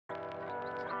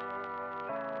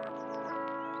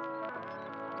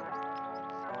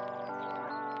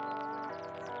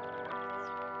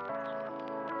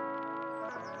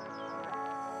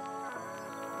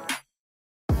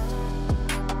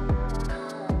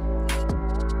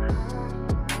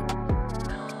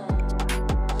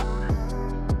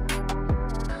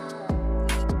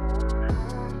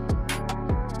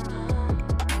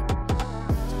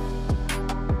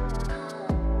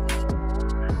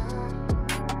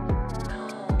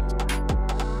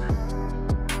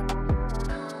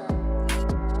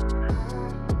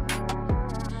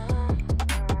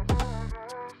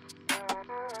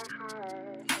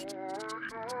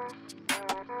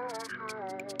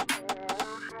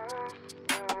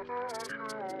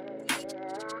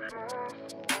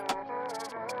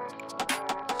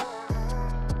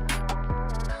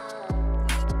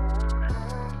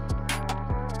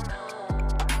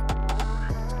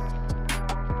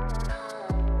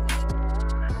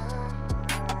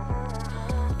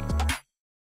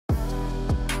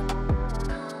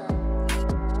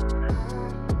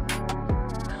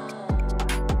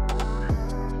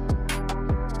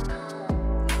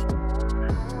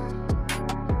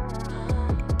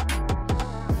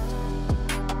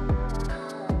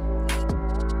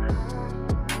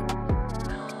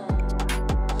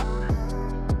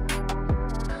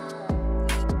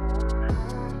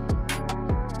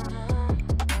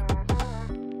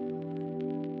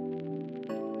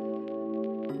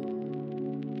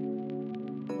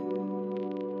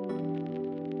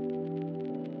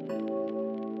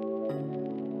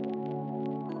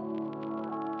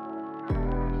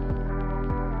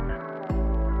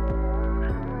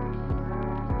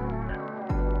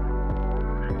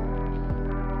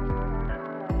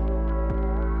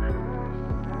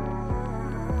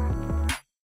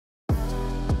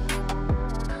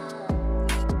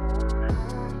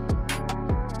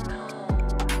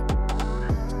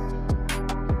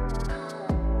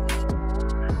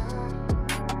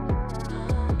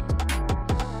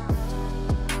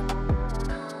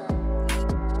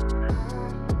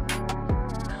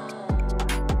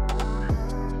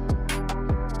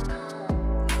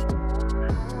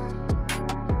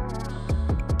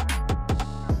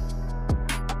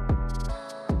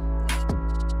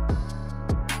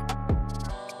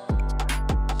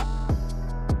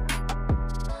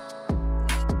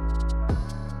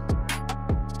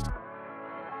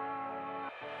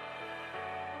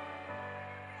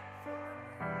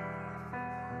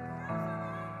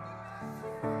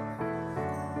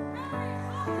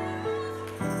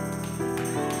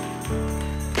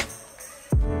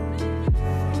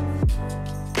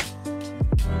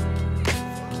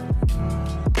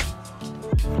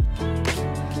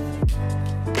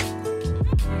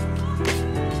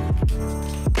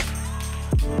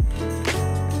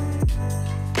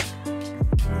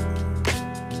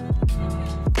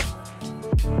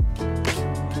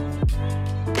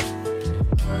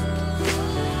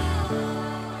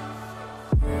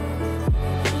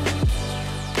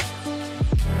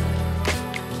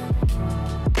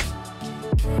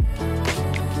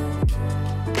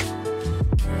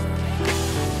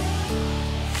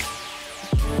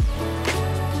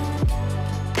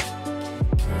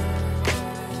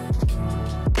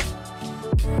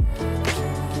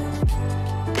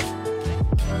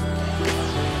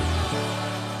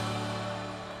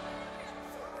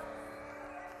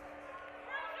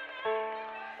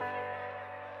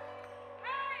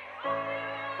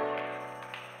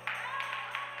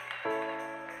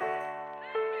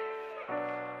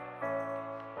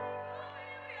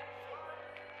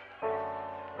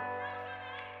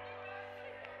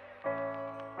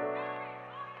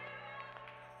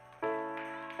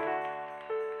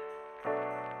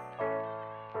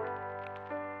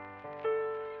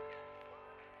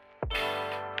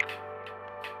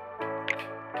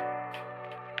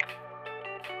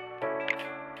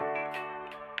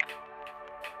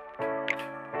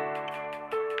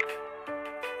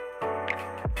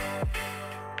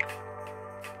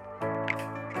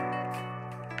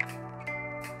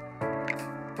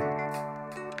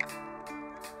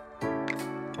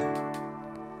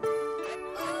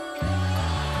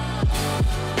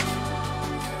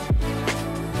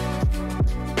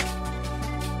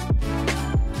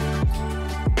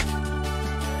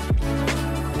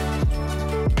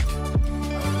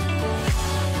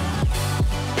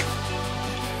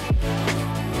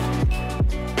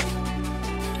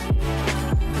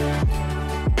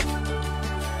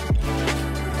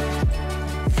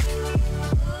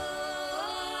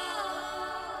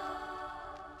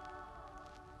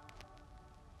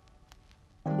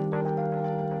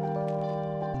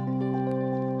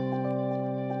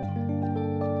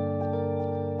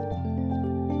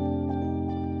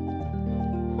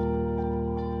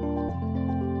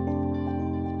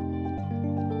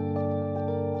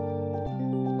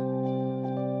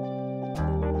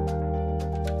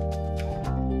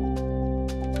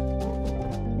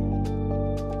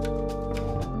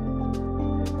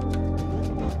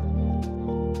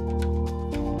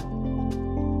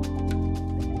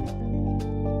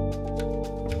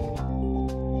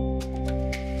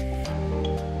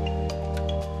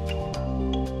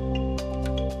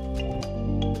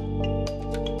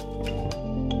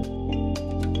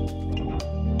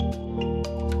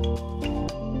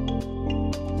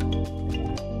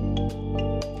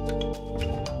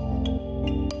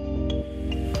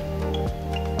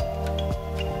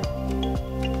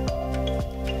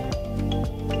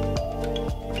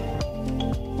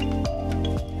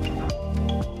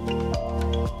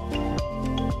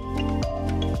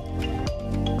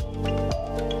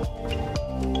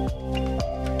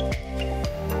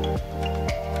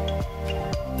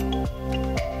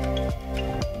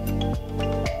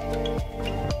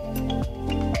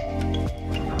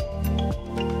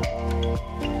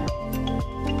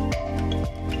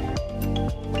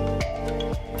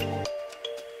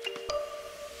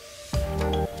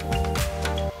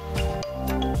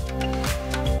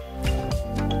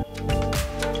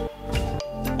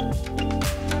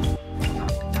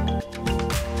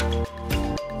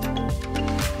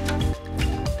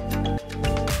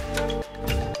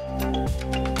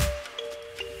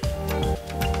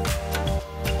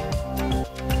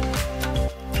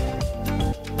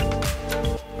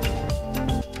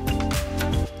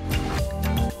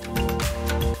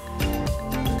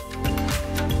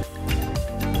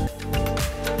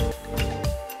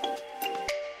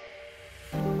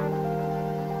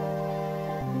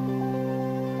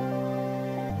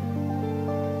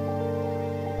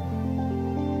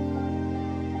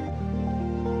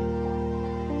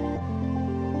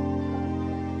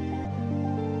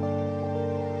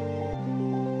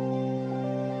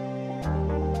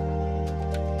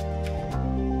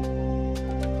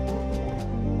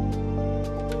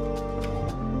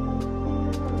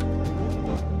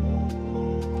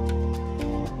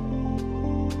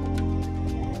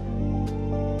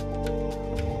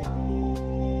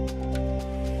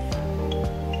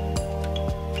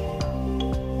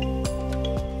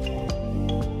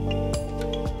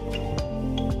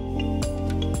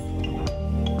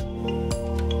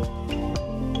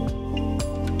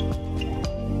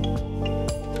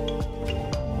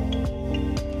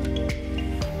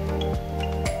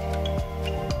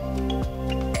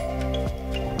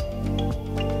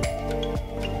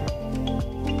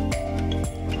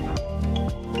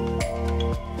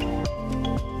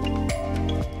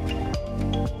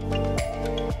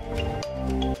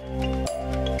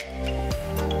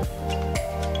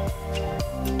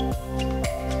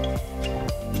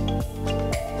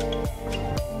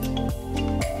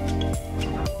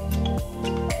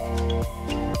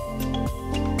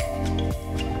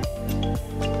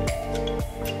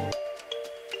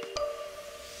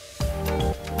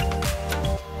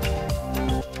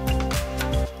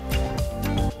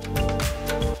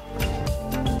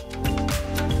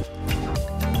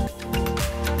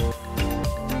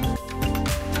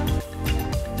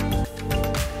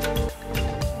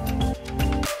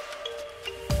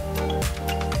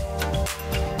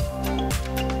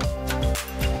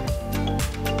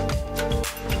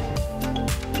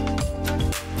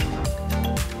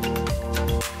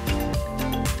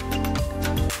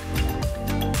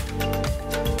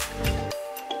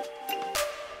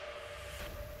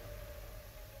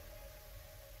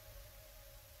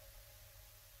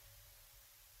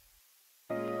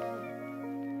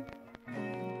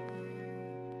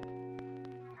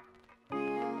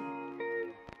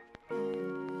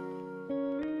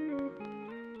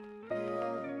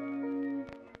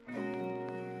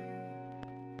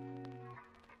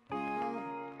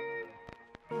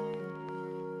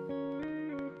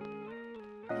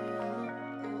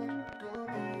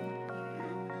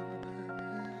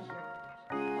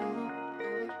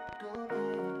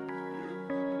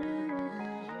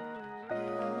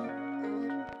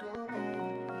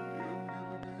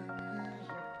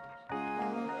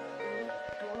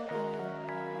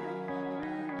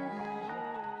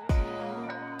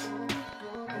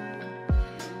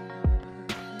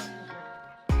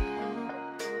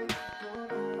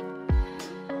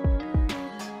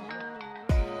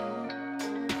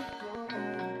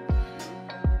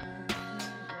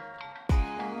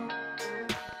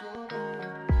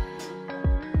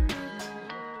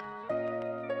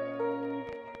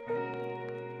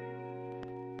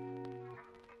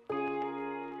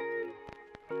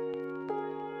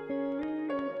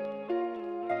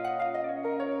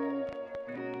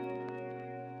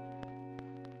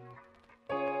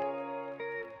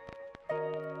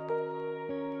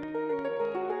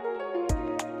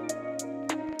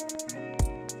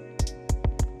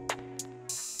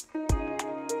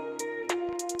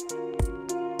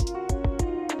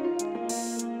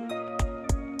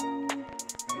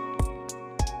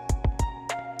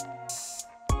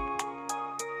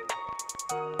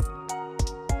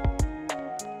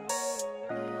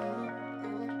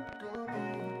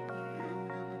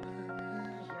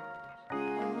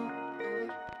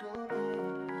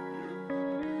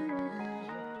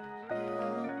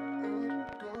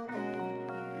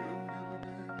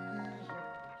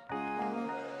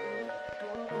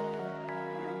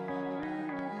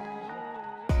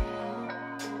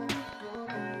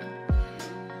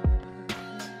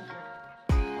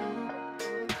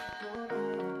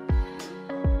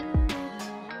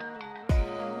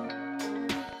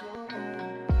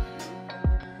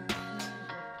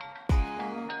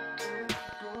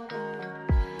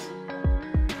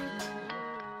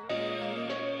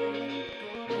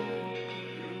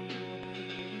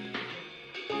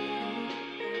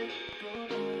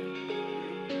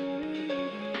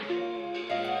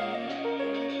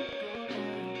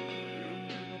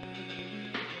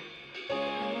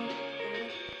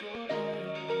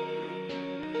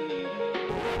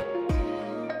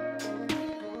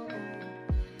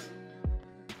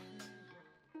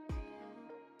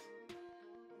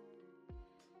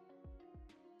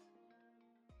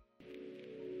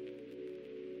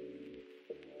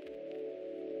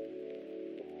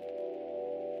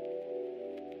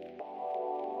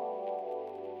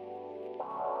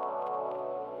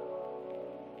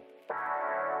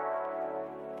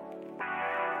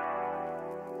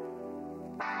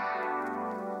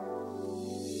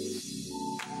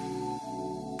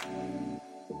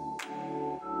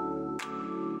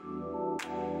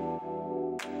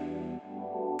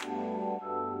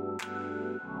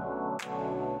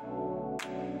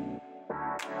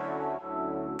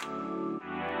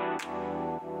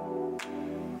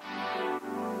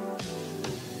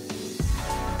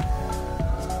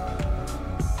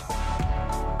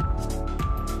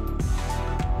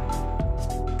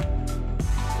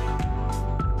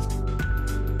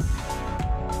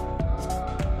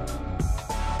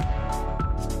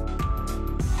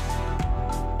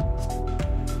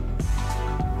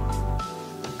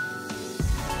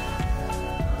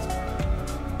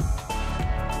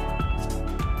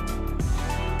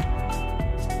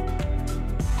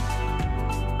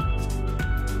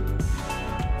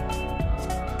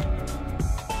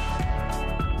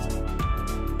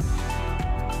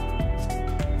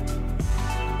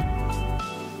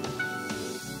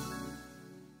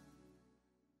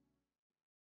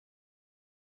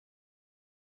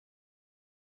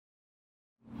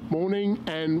Morning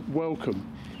and welcome.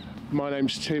 My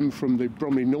name's Tim from the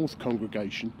Bromley North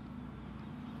congregation.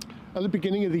 At the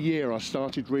beginning of the year I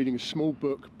started reading a small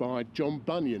book by John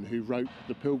Bunyan, who wrote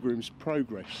The Pilgrim's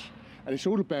Progress, and it's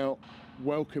all about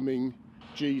welcoming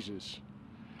Jesus.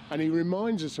 And he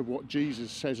reminds us of what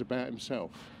Jesus says about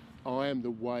himself. I am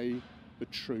the way, the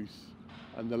truth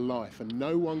and the life, and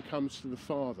no one comes to the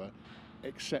Father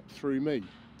except through me.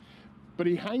 But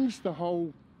he hangs the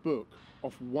whole book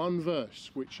off one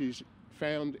verse, which is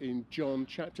found in John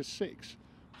chapter 6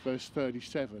 verse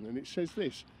 37, and it says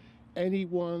this: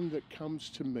 anyone that comes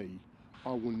to me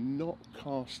I will not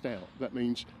cast out. That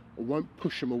means I won't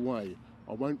push them away,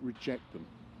 I won't reject them.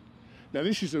 Now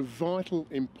this is of vital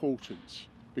importance,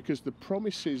 because the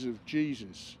promises of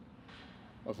Jesus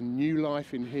of new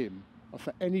life in him are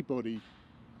for anybody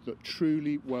that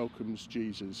truly welcomes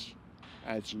Jesus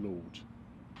as Lord.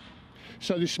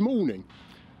 So this morning,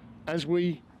 as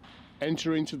we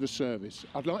enter into the service,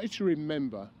 I'd like you to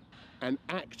remember and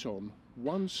act on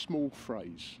one small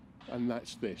phrase, and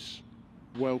that's this: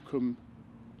 welcome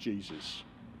Jesus.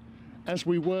 As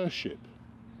we worship,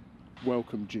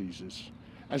 welcome Jesus.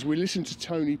 As we listen to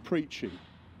Tony preaching,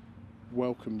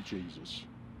 welcome Jesus.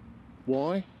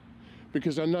 Why?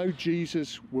 Because I know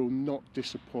Jesus will not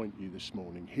disappoint you this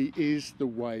morning. He is the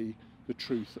way, the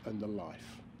truth and the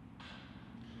life.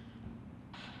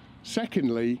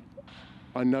 Secondly,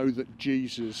 I know that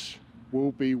Jesus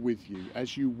will be with you.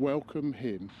 As you welcome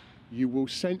him, you will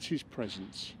sense his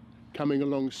presence coming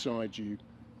alongside you,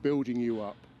 building you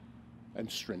up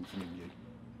and strengthening you.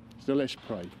 So let's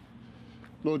pray.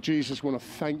 Lord Jesus, I want to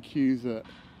thank you that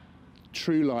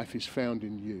true life is found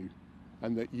in you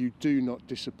and that you do not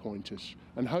disappoint us.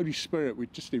 And Holy Spirit, we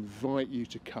just invite you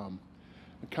to come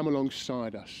and come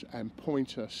alongside us and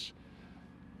point us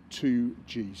to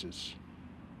Jesus.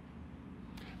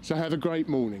 So have a great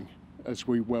morning as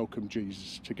we welcome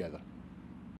Jesus together.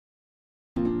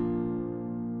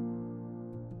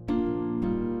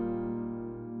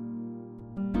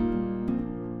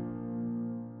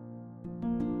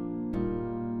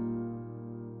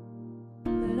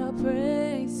 Let our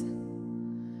praise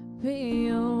be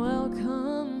your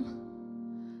welcome.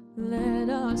 Let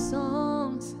our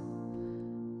songs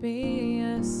be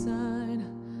a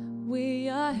sign we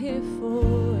are here for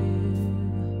you.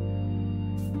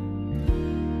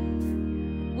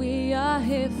 We are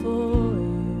here for you.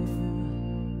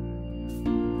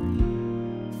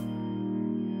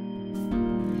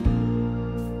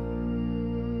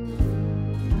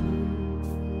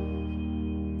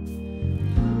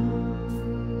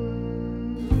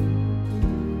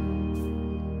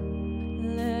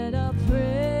 Let our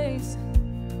praise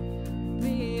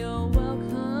be your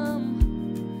welcome.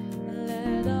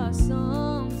 Let our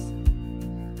songs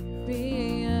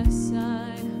be a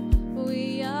sign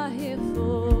we are here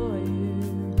for.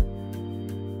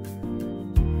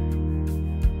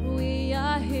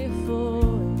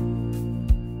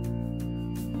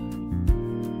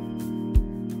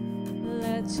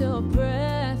 Your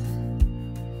breath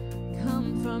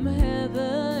come from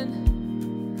heaven,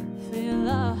 fill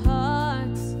our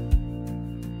hearts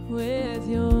with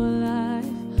your life.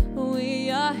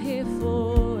 We are here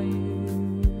for you.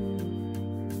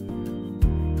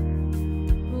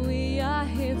 We are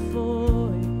here for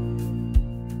you.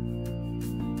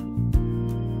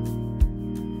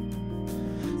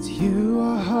 To you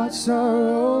our hearts are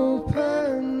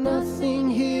open, nothing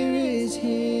here is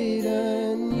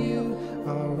hidden. You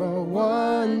are our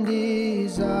one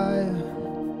desire.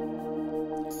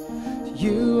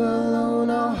 You alone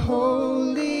are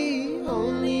holy,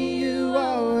 only you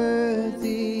are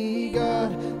worthy,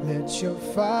 God. Let your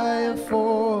fire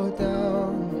fall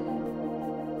down.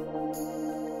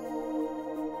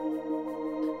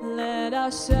 Let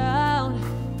our shout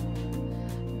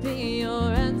be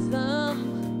your anthem,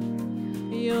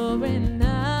 your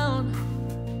renown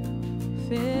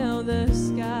fill the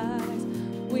skies.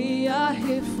 We are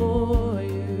here for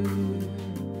you.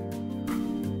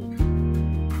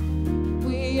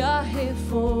 We are here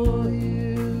for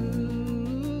you.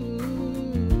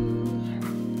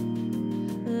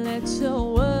 Let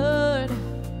your word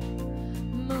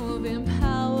move in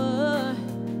power.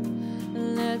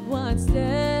 Let what's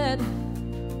dead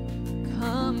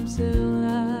come to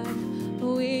life.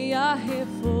 We are here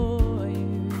for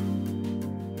you.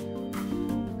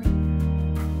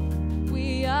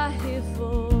 We are here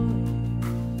for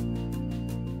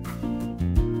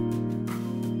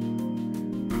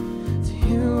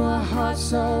you. Our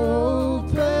hearts are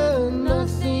open,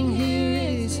 nothing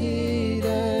here is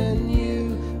hidden.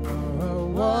 You are our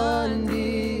one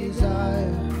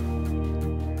desire.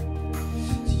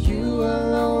 You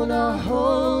alone are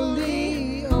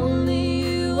holy, only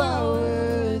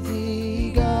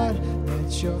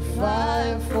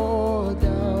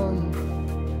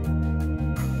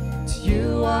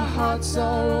hearts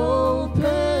are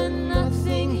open,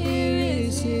 nothing here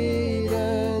is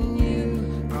hidden.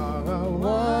 You are our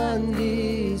one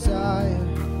desire.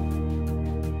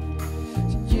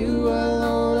 You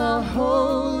alone are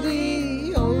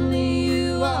holy, only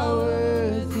you are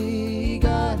worthy.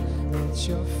 God, let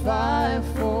your fire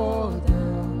fall down.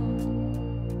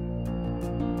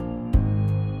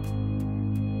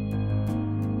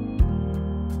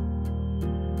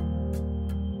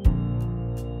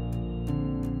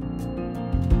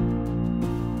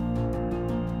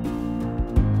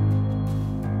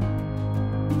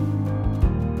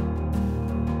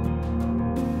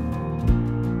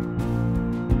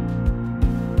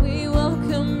 We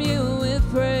welcome you with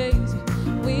praise.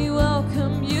 We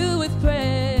welcome you with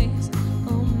praise.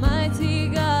 Almighty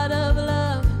God of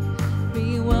love,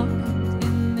 be welcomed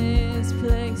in this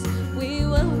place. We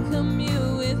welcome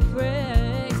you with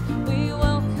praise. We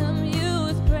welcome you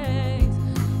with praise.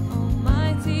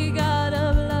 Almighty God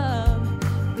of love,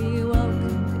 be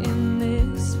welcomed in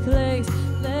this place.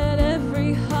 Let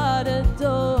every heart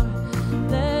adore.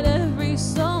 Let every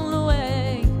soul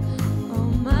awake.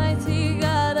 Almighty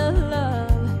God of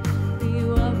love, be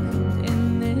welcomed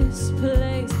in this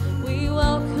place. We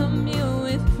welcome you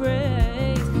with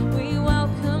praise. We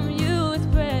welcome you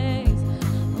with praise.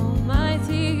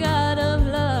 Almighty God of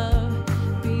love,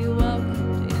 be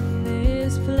welcomed in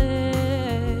this place.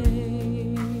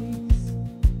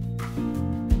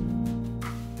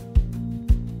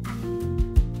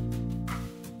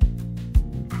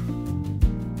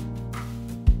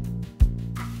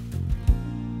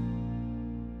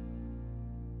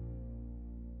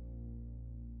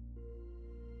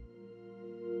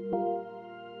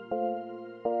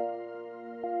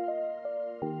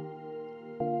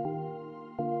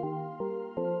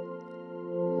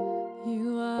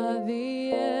 You are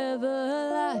the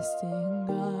everlasting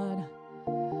God,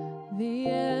 the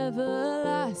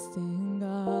everlasting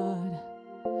God.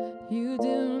 You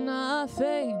do not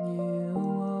faint, you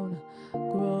won't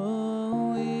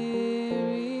grow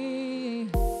weary.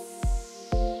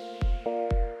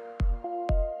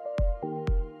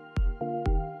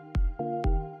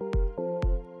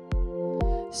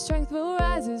 Strength will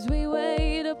rise as we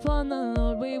wait upon the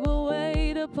Lord. We will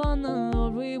wait upon the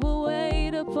Lord. We will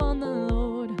wait upon the Lord.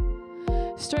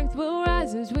 Strength will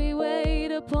rise as we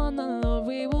wait upon the Lord.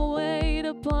 We will wait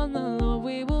upon the Lord.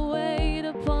 We will wait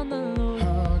upon the Lord.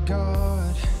 Our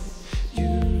God, you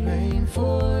reign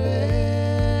forever.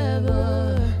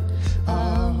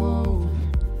 Our hope,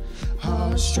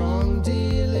 our strong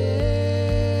deliverer.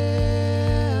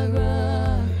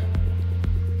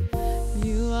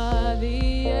 You are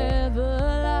the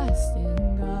everlasting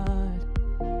God,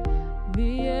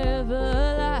 the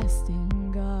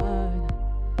everlasting God.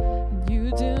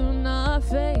 You do not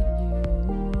faint, you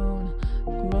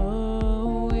won't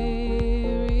grow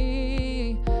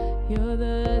weary. You're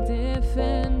the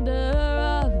defender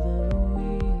of the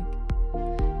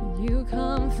weak. You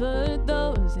comfort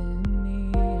those in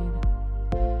need.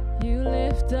 You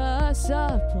lift us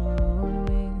up on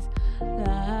wings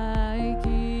like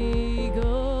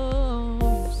eagles.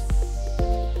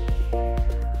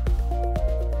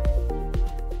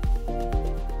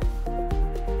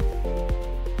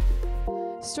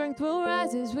 Strength will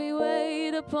rise as we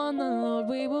wait upon the Lord.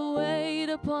 We will wait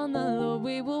upon the Lord.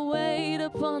 We will wait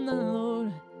upon the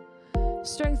Lord.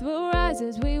 Strength will rise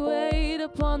as we wait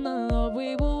upon the Lord.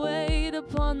 We will wait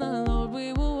upon the Lord.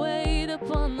 We will wait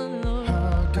upon the Lord.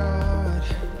 Our God,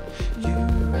 you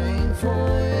reign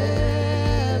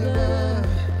forever.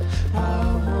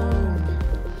 Our hope,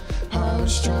 our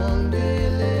strong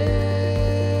deliverer.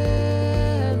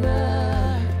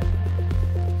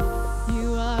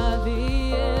 You are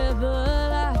the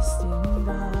everlasting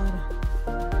God,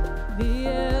 the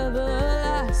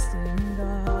everlasting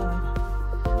God.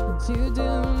 And you do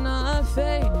not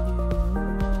faint, you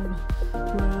won't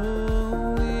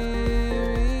grow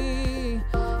weary.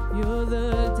 You're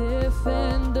the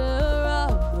defender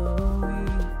of the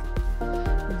weak.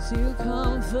 And you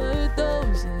comfort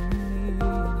those in need.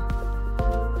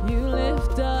 You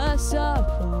lift us up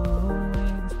on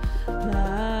wings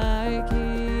like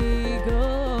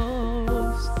eagles.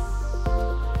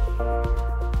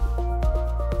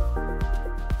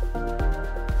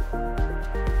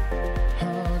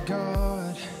 Our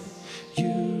God,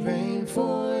 you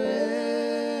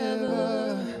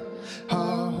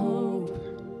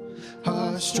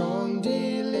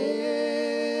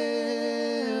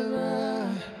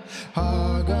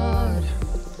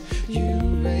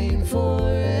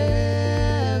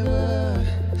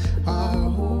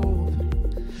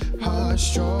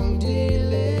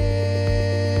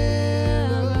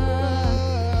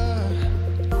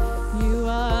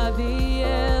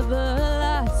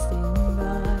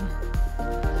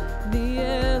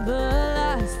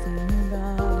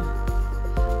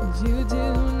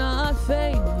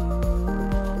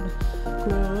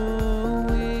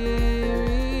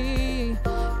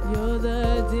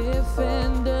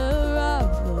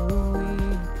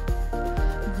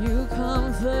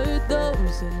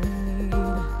those in need.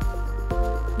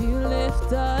 You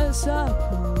lift us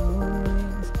up on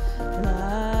wings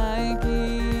like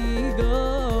eagles.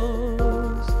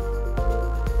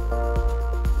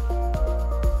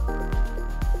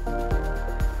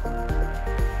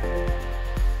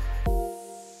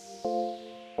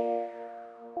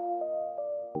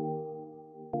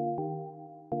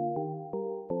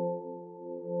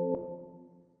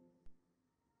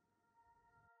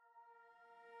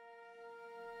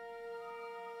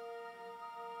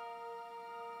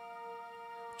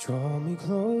 Draw me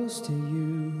close to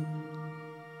you.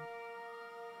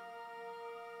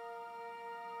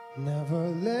 Never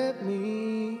let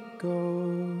me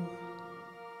go.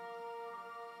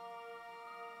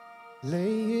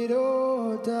 Lay it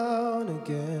all down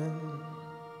again.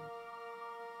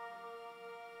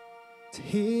 To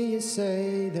hear you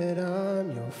say that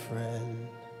I'm your friend.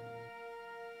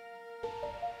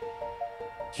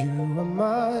 You are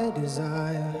my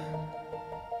desire.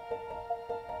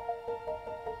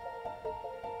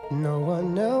 No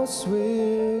one else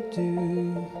will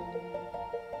do.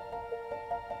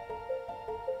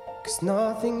 'Cause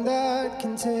nothing that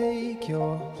can take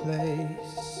your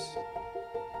place.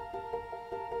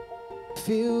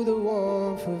 Feel the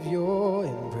warmth of your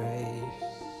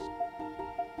embrace.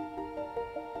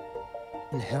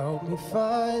 And help me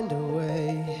find a way.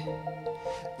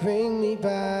 Bring me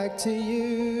back to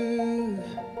you.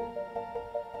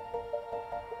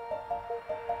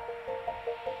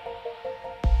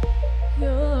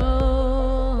 You're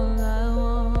all I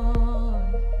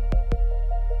want.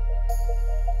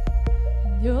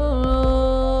 You're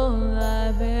all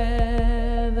I've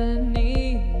ever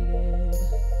needed.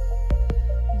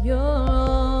 You're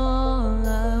all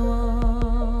I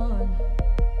want.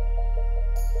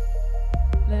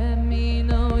 Let me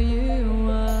know you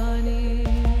are near.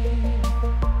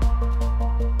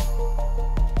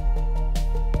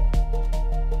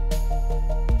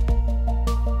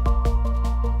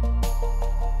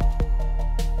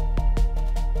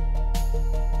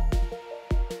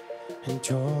 And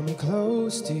draw me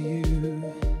close to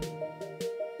you.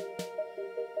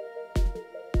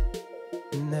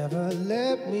 Never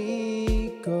let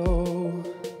me go.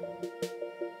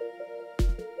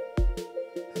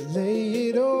 Lay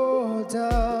it all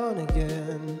down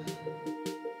again.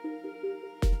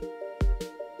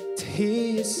 To hear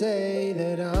you say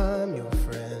that I'm your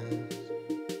friend.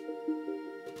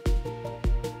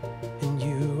 And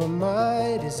you are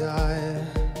my desire.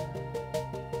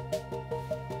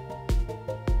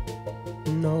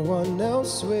 No one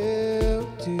else will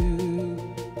do.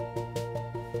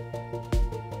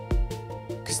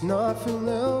 'Cause nothing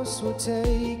else will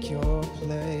take your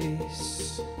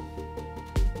place.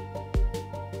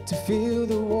 To feel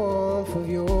the warmth of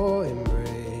your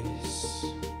embrace.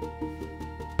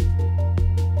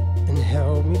 And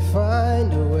help me find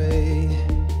a way.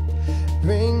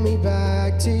 Bring me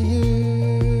back to you.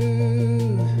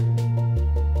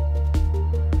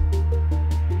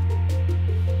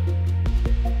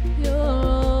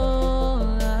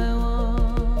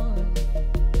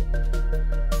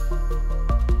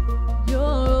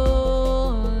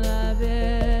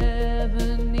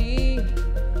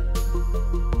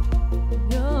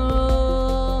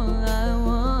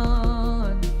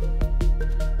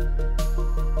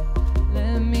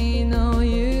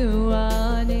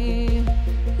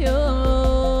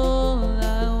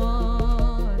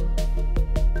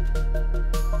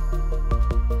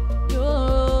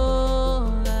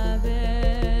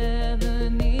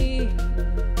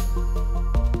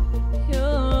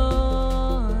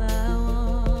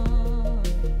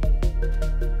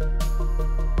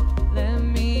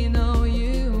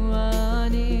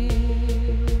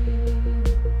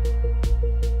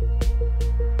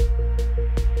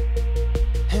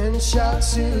 Shout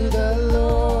to the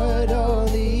Lord, all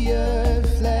the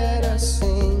earth, let us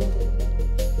sing.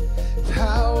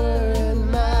 Power and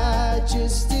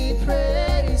majesty,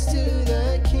 praise to the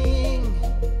King.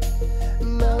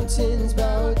 Mountains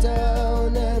bow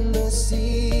down and the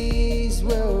seas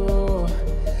will roar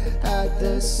at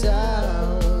the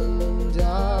sound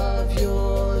of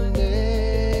your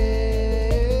name.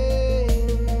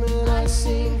 And I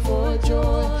sing for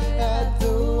joy at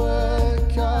the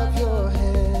work of your hands.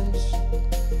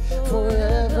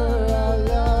 Forever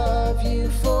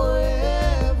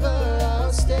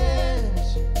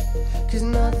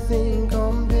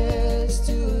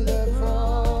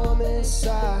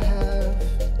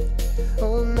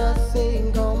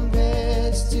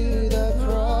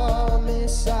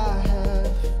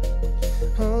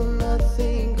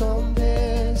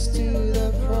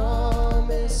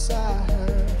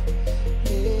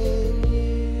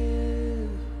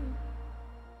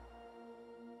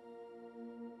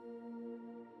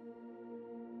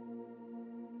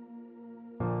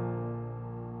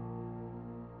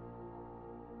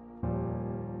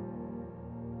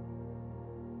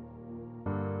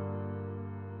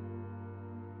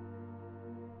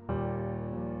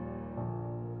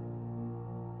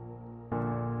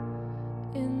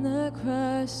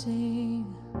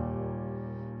crushing,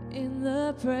 in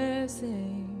the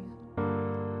pressing,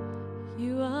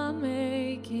 you are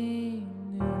making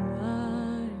new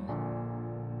wine.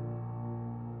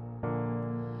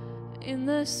 In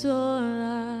the soul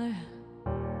I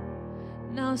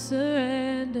now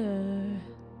surrender,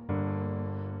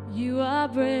 you are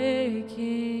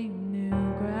breaking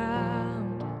new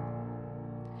ground.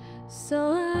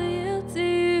 So I yield to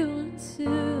you into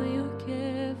your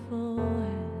careful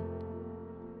hand.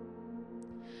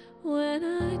 When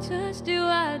I trust you,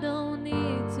 I don't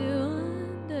need to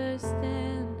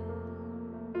understand.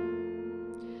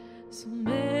 So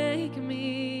make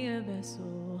me a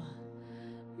vessel,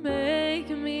 make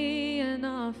me an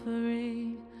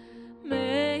offering,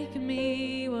 make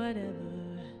me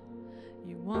whatever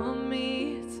you want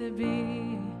me to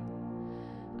be.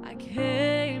 I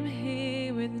came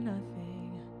here with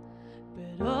nothing,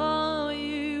 but all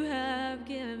you have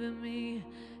given me.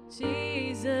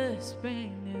 Jesus,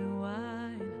 bring new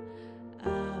wine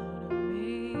out of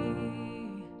me.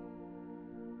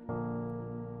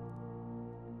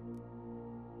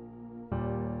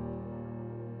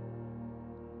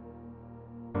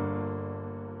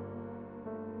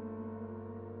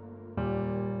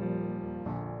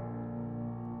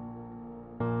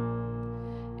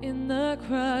 In the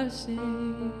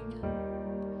crushing,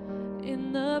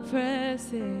 in the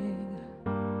pressing,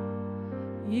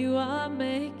 you are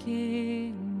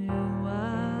making new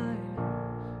wine.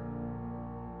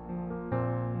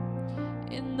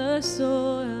 In the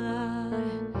soul I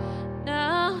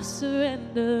now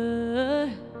surrender,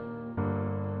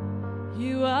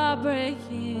 you are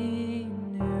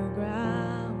breaking new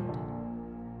ground.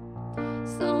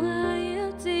 So I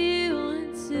yield to you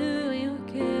into your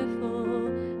careful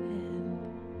hand.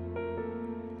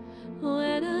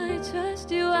 When I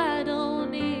trust you, I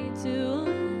don't need to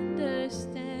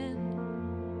understand.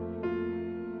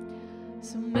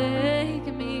 So make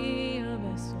me a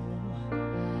vessel,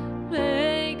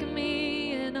 make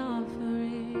me an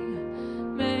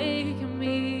offering, make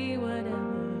me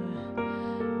whatever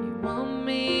you want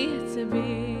me to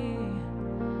be.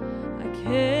 I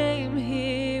came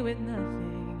here with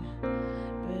nothing,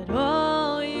 but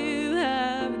all you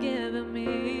have given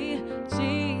me.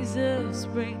 Jesus,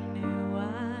 bring new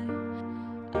wine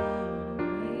out of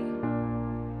me.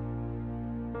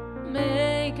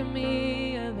 Make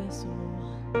me a vessel,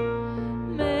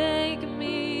 make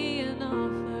me an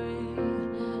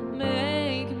offering,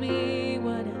 make me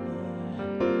whatever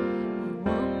you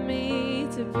want me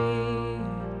to be.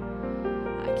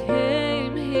 I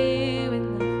came here with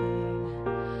nothing,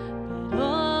 but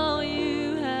all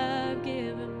you have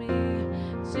given me.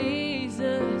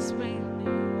 Jesus, bring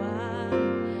new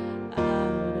wine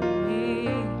out of me.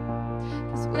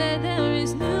 'Cause where there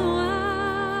is new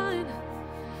wine,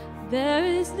 there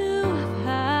is new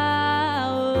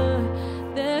power,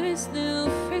 there is new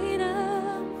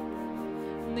freedom.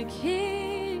 The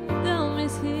kingdom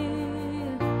is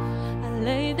here. I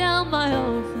lay down my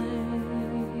old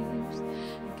flames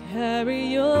and carry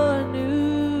your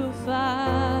new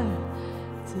fire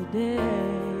today.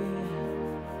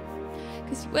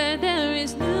 'Cause where there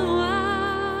is new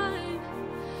wine,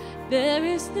 there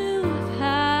is new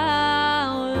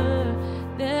power,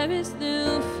 there is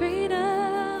new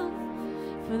freedom.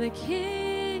 For the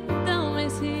kingdom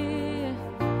is here.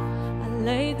 I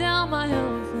lay down my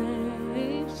old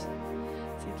flames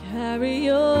to carry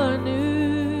your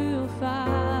new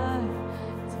fire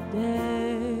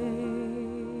today.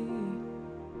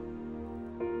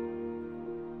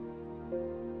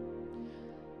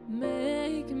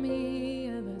 Make me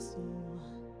a vessel,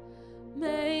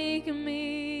 make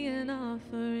me an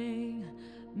offering,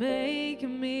 make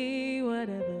me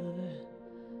whatever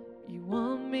you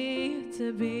want me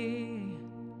to be.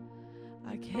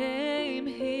 I came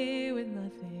here with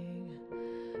nothing,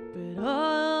 but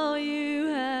all you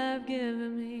have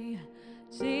given me.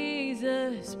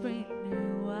 Jesus, bring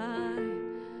new wine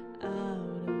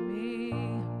out of me.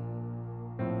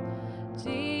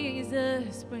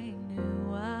 Jesus, bring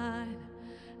new wine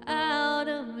out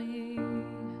of me.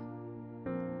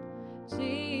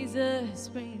 Jesus,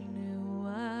 bring new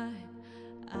wine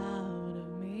out of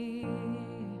me.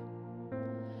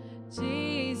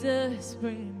 Jesus,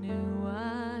 bring new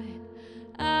wine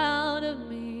out of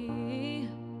me.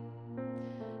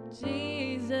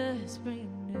 Jesus,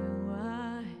 bring new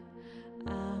wine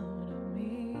out of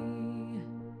me.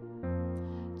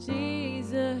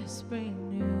 Jesus, bring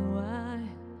new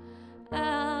wine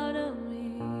out of me.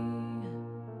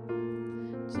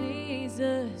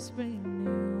 Jesus, bring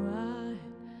new wine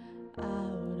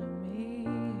out of me.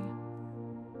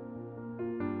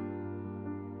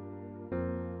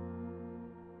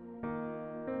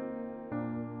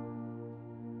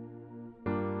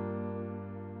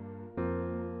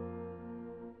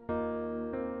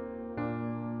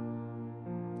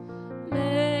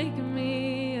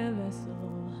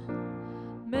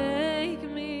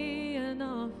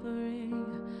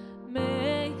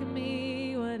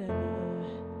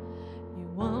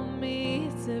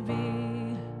 to be.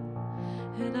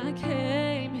 And I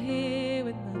came here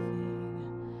with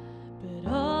nothing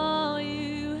but all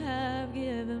you have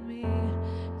given me.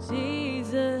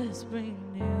 Jesus, bring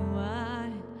new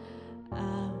wine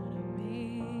out of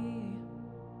me.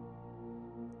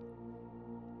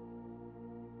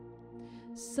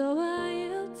 So I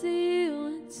yield to you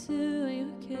and to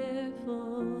your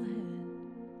careful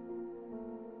hand.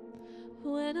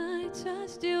 When I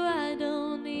trust you, I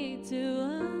don't need to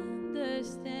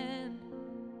understand.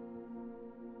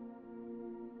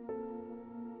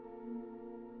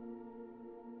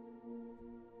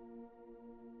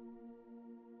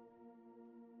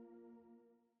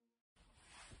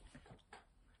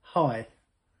 Hi.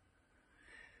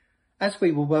 As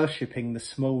we were worshipping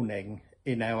this morning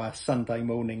in our Sunday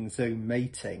morning Zoom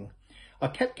meeting, I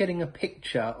kept getting a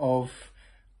picture of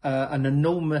an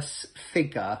enormous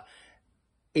figure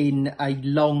in a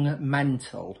long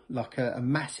mantle, like a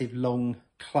massive long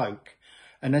cloak.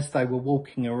 And as they were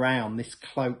walking around, this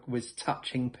cloak was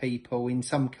touching people. In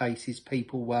some cases,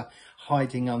 people were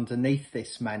hiding underneath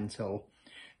this mantle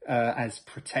as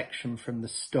protection from the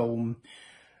storm.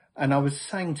 And I was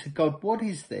saying to God, what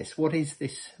is this? What is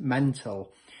this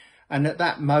mantle? And at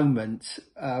that moment,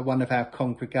 one of our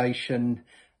congregation,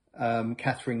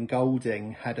 Catherine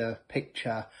Golding, had a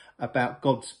picture about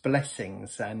God's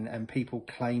blessings and people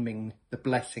claiming the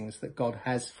blessings that God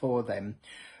has for them.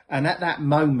 And at that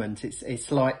moment, it's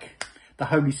like the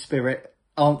Holy Spirit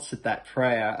answered that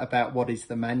prayer about what is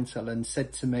the mantle and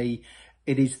said to me,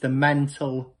 it is the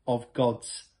mantle of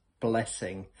God's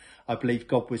blessing. I believe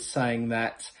God was saying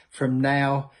that from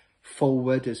now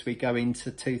forward, as we go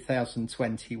into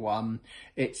 2021,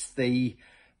 it's the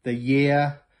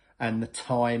year and the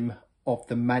time of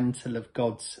the mantle of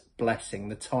God's blessing,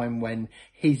 the time when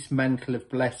his mantle of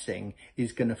blessing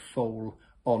is going to fall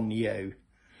on you.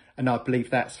 And I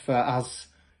believe that's for us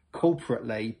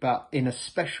corporately, but in a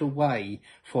special way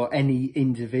for any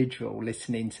individual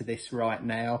listening to this right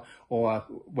now, or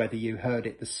whether you heard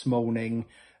it this morning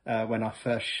when I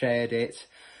first shared it.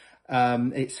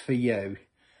 It's for you.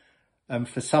 And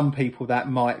for some people that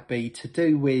might be to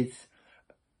do with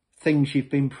things you've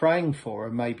been praying for,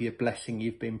 or maybe a blessing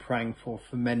you've been praying for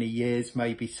many years.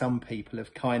 Maybe some people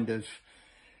have kind of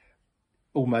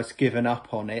almost given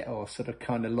up on it, or sort of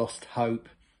kind of lost hope.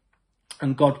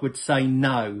 And God would say,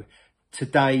 no,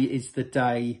 today is the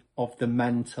day of the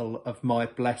mantle of my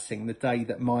blessing, the day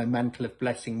that my mantle of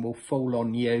blessing will fall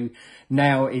on you.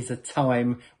 Now is a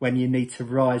time when you need to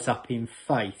rise up in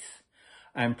faith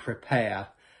and prepare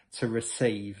to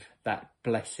receive that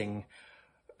blessing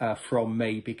from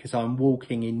me, because I'm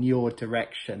walking in your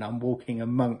direction. I'm walking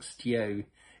amongst you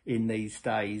in these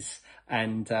days,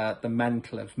 and the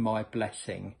mantle of my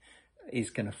blessing is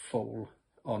going to fall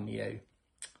on you.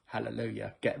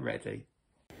 Hallelujah. Get ready.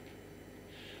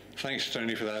 Thanks,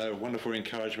 Tony, for that wonderful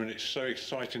encouragement. It's so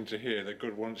exciting to hear that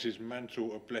God wants his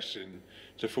mantle of blessing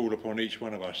to fall upon each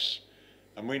one of us.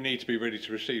 And we need to be ready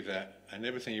to receive that and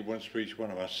everything he wants for each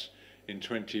one of us in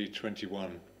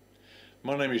 2021.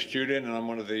 My name is Julian, and I'm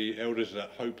one of the elders at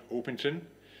Hope Orpington.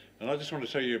 And I just want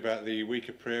to tell you about the week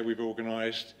of prayer we've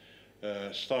organised,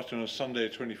 starting on Sunday,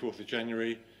 24th of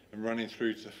January, and running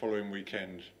through to the following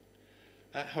weekend.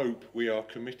 At Hope, we are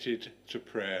committed to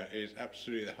prayer. It is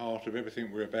absolutely the heart of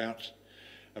everything we're about.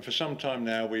 And for some time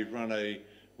now, we've run a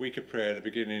week of prayer at the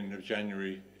beginning of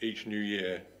January each new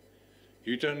year.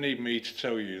 You don't need me to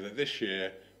tell you that this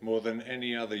year, more than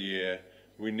any other year,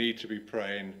 we need to be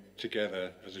praying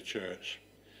together as a church.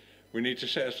 We need to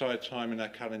set aside time in our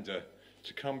calendar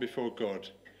to come before God,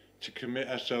 to commit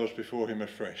ourselves before him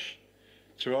afresh,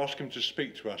 to ask him to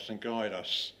speak to us and guide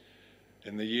us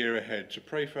in the year ahead, to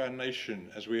pray for our nation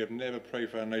as we have never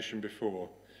prayed for our nation before,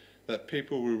 that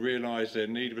people will realise their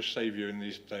need of a saviour in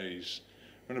these days.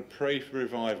 We're going to pray for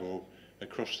revival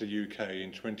across the UK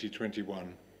in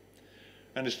 2021.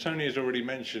 And as Tony has already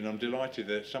mentioned, I'm delighted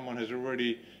that someone has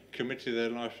already committed their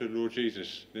life to the Lord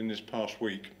Jesus in this past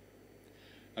week.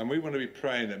 And we want to be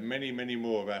praying that many, many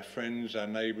more of our friends, our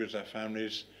neighbours, our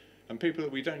families, and people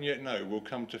that we don't yet know will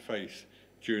come to faith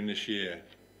during this year.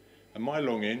 And my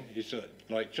longing is that,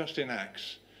 like just in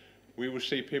Acts, we will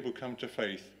see people come to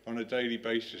faith on a daily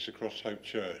basis across Hope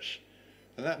Church.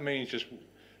 And that means just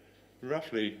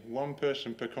roughly one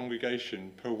person per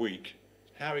congregation per week.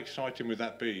 How exciting would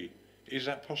that be? Is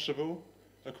that possible?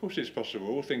 Of course it's possible.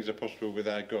 All things are possible with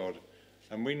our God.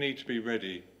 And we need to be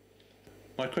ready.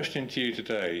 My question to you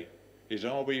today is,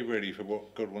 are we ready for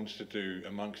what God wants to do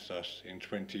amongst us in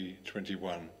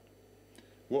 2021?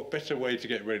 What better way to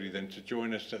get ready than to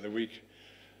join us at the week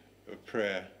of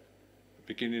prayer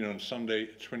beginning on Sunday,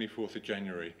 24th of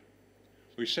January.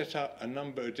 We set up a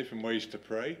number of different ways to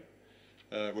pray.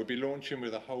 We'll be launching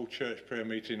with a whole church prayer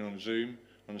meeting on Zoom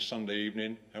on a Sunday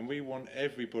evening, and we want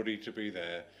everybody to be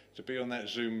there, to be on that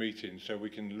Zoom meeting so we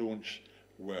can launch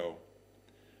well.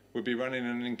 We'll be running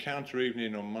an encounter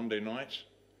evening on Monday night.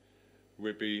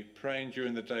 We'll be praying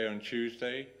during the day on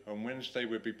Tuesday. On Wednesday,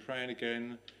 we'll be praying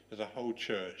again as a whole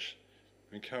church,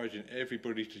 encouraging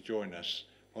everybody to join us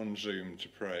on Zoom to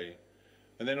pray.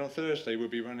 And then on Thursday, we'll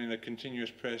be running a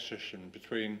continuous prayer session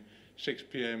between 6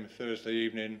 p.m. Thursday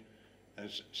evening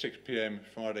and 6 p.m.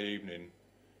 Friday evening.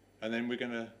 And then we're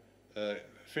going to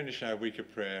finish our week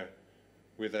of prayer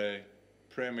with a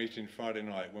prayer meeting Friday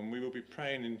night, when we will be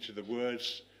praying into the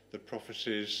words, the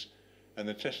prophecies, and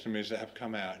the testimonies that have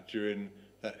come out during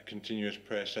that continuous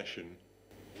prayer session.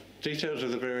 Details of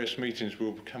the various meetings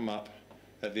will come up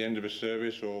at the end of a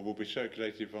service, or will be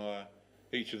circulated via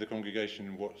each of the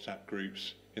congregation WhatsApp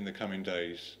groups in the coming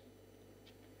days.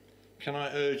 Can I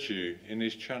urge you in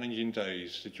these challenging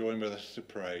days to join with us to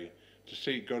pray, to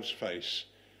seek God's face,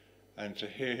 and to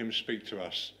hear him speak to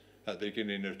us at the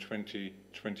beginning of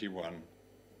 2021.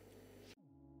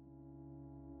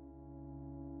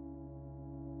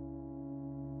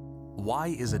 Why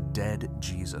is a dead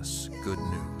Jesus good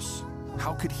news?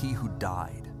 How could he who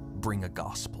died bring a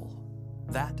gospel?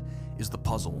 That is the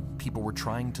puzzle people were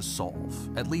trying to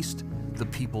solve, at least the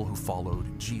people who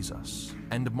followed Jesus.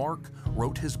 And Mark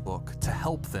wrote his book to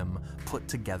help them put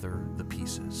together the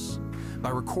pieces. By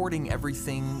recording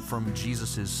everything from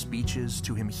Jesus' speeches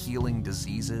to him healing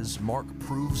diseases, Mark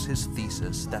proves his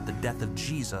thesis that the death of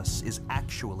Jesus is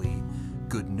actually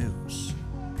good news.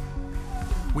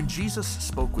 When Jesus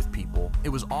spoke with people, it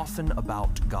was often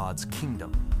about God's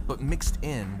kingdom, but mixed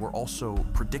in were also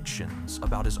predictions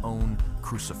about his own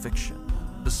crucifixion.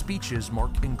 The speeches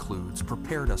Mark includes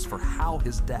prepared us for how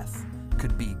his death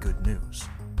could be good news.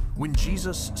 When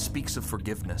Jesus speaks of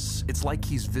forgiveness, it's like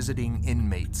he's visiting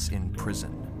inmates in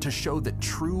prison to show that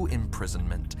true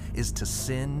imprisonment is to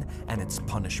sin and its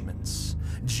punishments.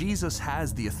 Jesus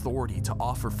has the authority to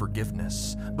offer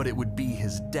forgiveness, but it would be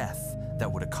his death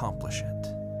that would accomplish it.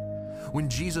 When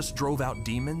Jesus drove out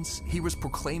demons, he was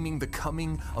proclaiming the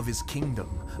coming of his kingdom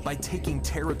by taking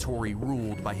territory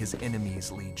ruled by his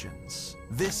enemies' legions.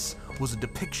 This was a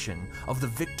depiction of the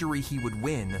victory he would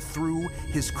win through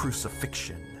his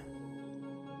crucifixion.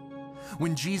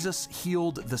 When Jesus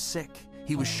healed the sick,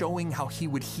 he was showing how he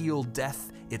would heal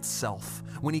death itself.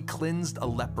 When he cleansed a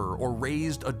leper or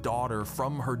raised a daughter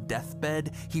from her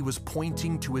deathbed, he was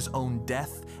pointing to his own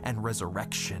death and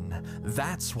resurrection.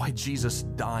 That's why Jesus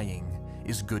dying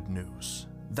is good news.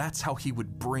 That's how he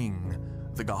would bring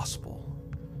the gospel.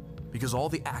 Because all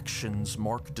the actions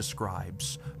Mark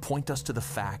describes point us to the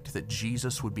fact that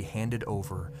Jesus would be handed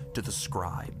over to the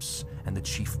scribes and the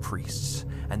chief priests,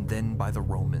 and then by the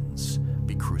Romans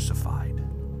be crucified.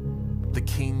 The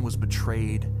king was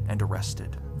betrayed and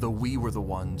arrested, though we were the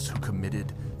ones who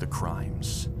committed the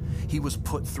crimes. He was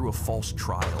put through a false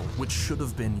trial, which should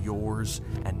have been yours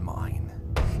and mine.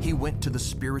 He went to the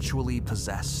spiritually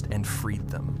possessed and freed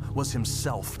them, was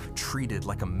himself treated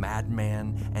like a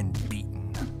madman and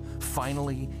beaten.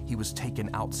 Finally, he was taken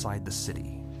outside the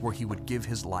city, where he would give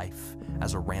his life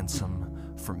as a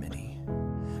ransom for many.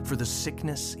 For the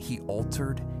sickness he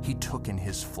altered, he took in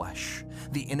his flesh.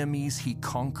 The enemies he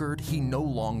conquered, he no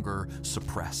longer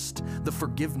suppressed. The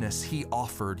forgiveness he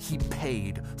offered, he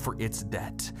paid for its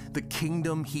debt. The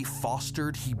kingdom he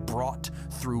fostered, he brought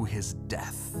through his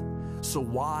death. So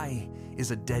why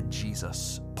is a dead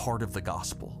Jesus part of the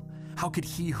gospel? How could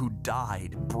he who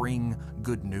died bring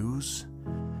good news?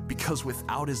 Because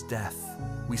without his death,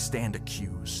 we stand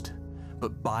accused,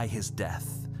 but by his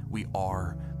death, we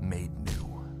are made new.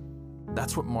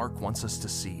 That's what Mark wants us to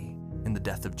see in the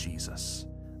death of Jesus,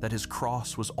 that his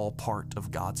cross was all part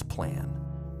of God's plan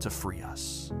to free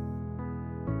us.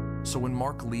 So when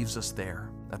Mark leaves us there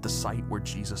at the site where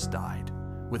Jesus died,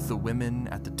 with the women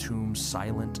at the tomb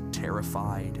silent,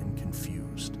 terrified, and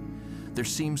confused, there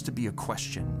seems to be a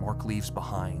question Mark leaves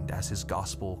behind as his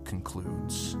gospel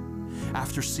concludes.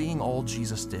 After seeing all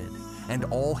Jesus did and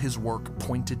all his work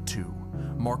pointed to,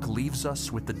 Mark leaves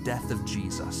us with the death of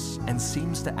Jesus and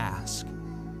seems to ask,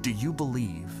 do you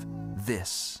believe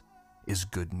this is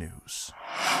good news?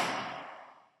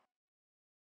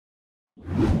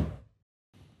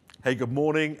 Hey, good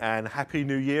morning and Happy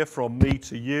New Year from me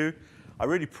to you. I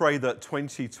really pray that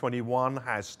 2021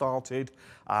 has started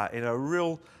in a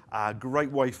real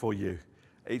great way for you.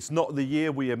 It's not the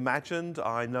year we imagined.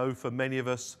 I know for many of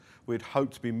us, we'd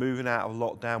hoped to be moving out of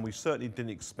lockdown. We certainly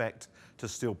didn't expect to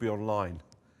still be online.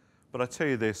 But I tell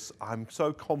you this, I'm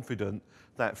so confident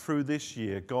that through this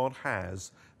year, God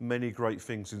has many great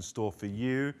things in store for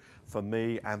you, for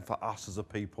me, and for us as a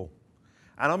people.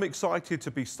 And I'm excited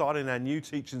to be starting our new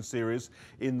teaching series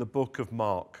in the book of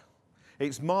Mark.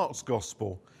 It's Mark's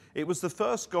gospel. It was the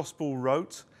first gospel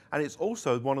wrote, and it's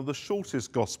also one of the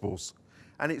shortest gospels.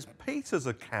 And it's Peter's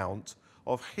account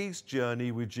of his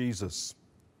journey with Jesus.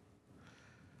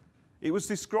 It was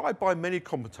described by many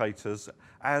commentators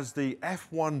as the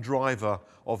F1 driver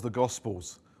of the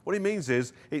Gospels. What it means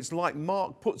is, it's like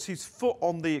Mark puts his foot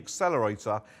on the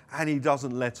accelerator and he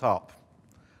doesn't let up.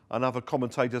 Another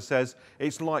commentator says,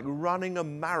 it's like running a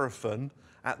marathon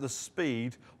at the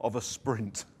speed of a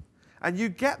sprint. And you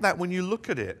get that when you look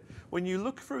at it. When you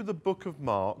look through the book of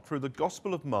Mark, through the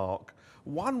Gospel of Mark,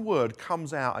 one word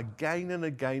comes out again and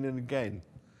again and again.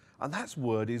 And that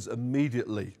word is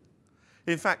immediately.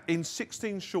 In fact, in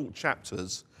 16 short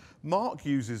chapters, Mark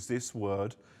uses this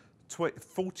word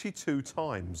 42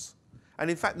 times.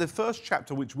 And in fact, the first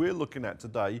chapter, which we're looking at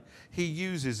today, he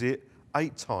uses it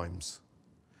 8 times.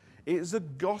 It is a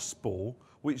gospel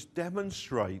which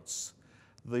demonstrates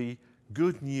the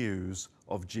good news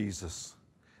of Jesus.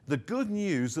 The good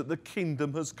news that the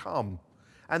kingdom has come.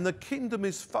 And the kingdom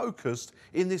is focused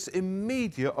in this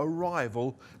immediate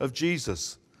arrival of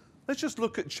Jesus. Let's just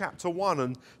look at chapter 1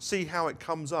 and see how it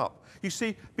comes up. You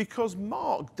see, because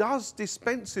Mark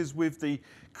dispenses with the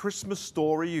Christmas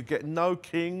story, you get no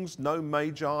kings, no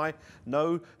magi,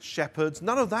 no shepherds,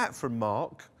 none of that from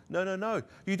Mark. No.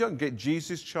 You don't get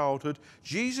Jesus' childhood.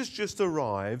 Jesus just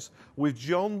arrives with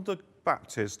John the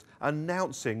Baptist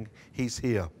announcing he's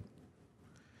here.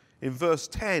 In verse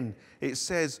 10, it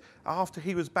says, after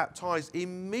he was baptized,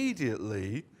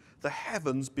 immediately the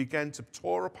heavens began to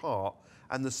tear apart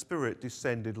and the Spirit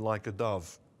descended like a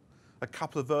dove. A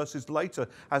couple of verses later,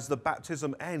 as the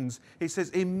baptism ends, it says,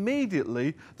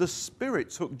 immediately the Spirit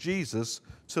took Jesus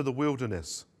to the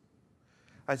wilderness.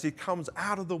 As he comes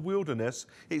out of the wilderness,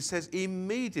 it says,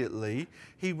 immediately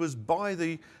he was by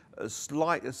the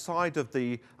side of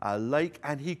the lake,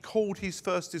 and he called his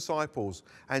first disciples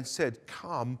and said,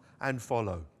 come and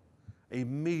follow.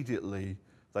 Immediately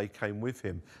they came with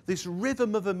him. This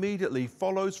rhythm of immediately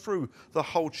follows through the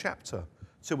whole chapter.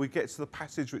 So we get to the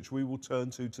passage which we will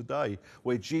turn to today,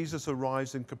 where Jesus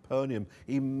arrives in Capernaum,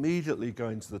 immediately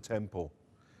going to the temple.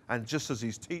 And just as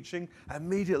he's teaching,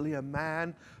 immediately a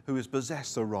man who is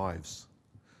possessed arrives.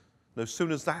 Now, as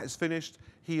soon as that is finished,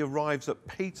 he arrives at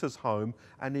Peter's home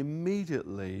and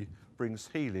immediately brings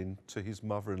healing to his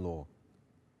mother-in-law.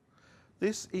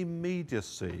 This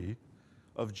immediacy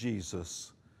of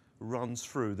Jesus runs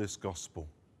through this gospel.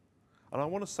 And I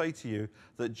want to say to you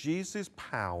that Jesus'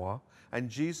 power and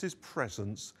Jesus'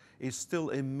 presence is still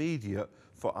immediate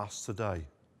for us today.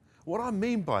 What I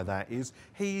mean by that is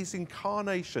his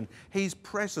incarnation, his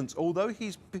presence, although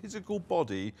his physical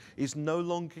body is no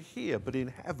longer here but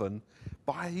in heaven,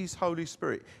 by his Holy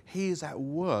Spirit, he is at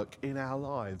work in our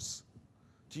lives.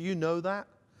 Do you know that?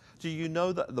 Do you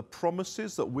know that the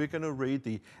promises that we're going to read,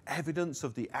 the evidence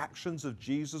of the actions of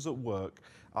Jesus at work,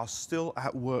 are still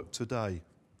at work today?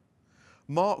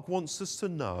 Mark wants us to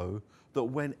know that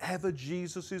whenever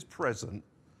Jesus is present,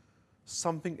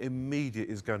 something immediate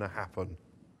is going to happen.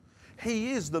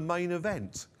 He is the main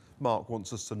event, Mark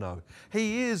wants us to know.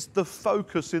 He is the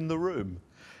focus in the room.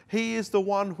 He is the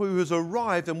one who has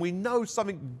arrived and we know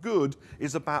something good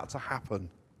is about to happen.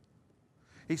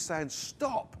 He's saying,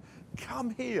 stop, come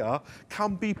here,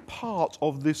 come be part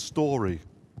of this story.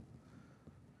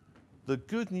 The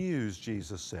good news,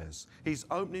 Jesus says, his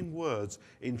opening words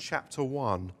in chapter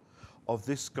 1 of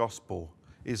this gospel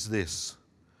is this,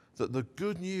 that the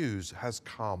good news has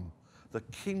come. The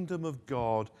kingdom of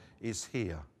God is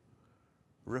here.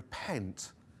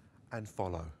 Repent and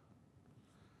follow.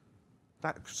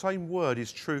 That same word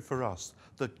is true for us.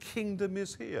 The kingdom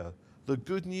is here. The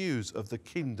good news of the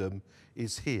kingdom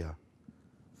is here.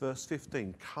 Verse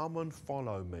 15, come and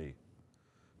follow me.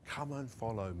 Come and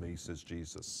follow me, says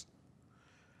Jesus.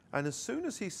 And as soon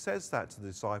as he says that to the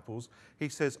disciples, he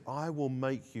says, I will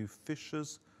make you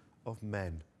fishers of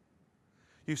men.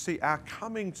 You see, our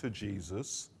coming to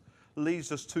Jesus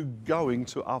leads us to going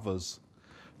to others.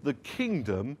 The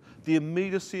kingdom, the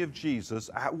immediacy of Jesus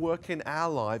at work in our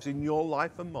lives, in your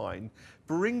life and mine,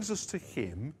 brings us to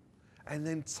him and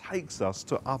then takes us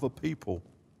to other people.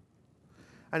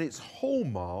 And it's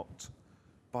hallmarked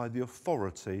by the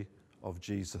authority of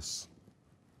Jesus.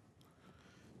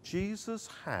 Jesus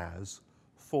has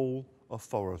full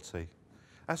authority.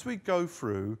 As we go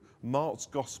through Mark's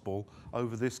gospel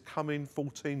over this coming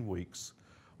 14 weeks,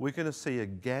 we're going to see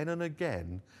again and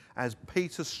again as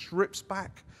Peter strips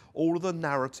back all of the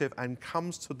narrative and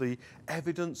comes to the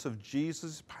evidence of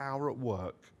Jesus' power at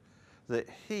work, that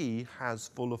he has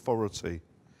full authority.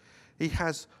 He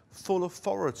has full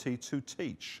authority to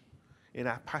teach. In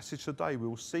our passage today, we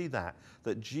will see that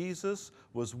Jesus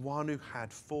was one who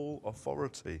had full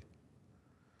authority.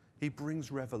 He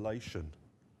brings revelation.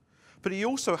 But he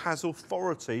also has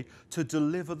authority to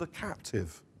deliver the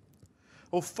captive,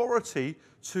 authority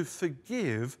to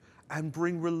forgive and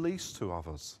bring release to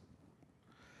others,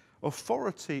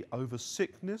 authority over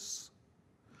sickness,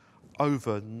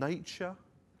 over nature,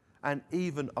 and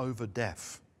even over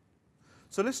death.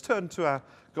 So let's turn to our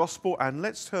gospel and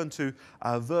let's turn to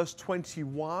verse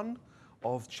 21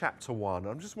 of chapter 1.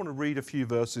 I just want to read a few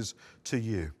verses to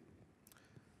you.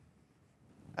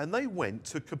 And they went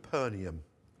to Capernaum,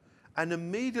 and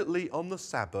immediately on the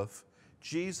Sabbath,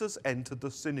 Jesus entered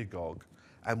the synagogue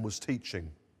and was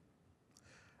teaching.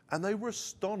 And they were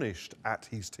astonished at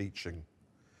his teaching.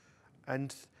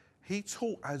 And he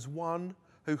taught as one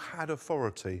who had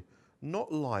authority,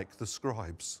 not like the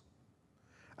scribes.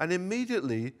 And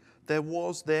immediately there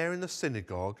was there in the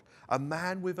synagogue a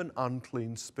man with an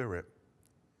unclean spirit.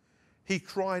 He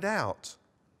cried out,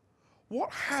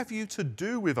 "What have you to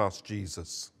do with us,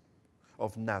 Jesus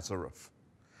of Nazareth?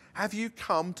 Have you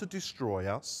come to destroy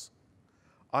us?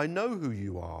 I know who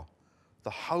you are, the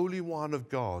Holy One of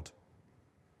God."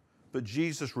 But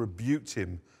Jesus rebuked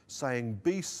him, saying,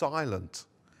 "Be silent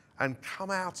and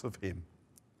come out of him."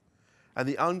 And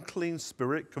the unclean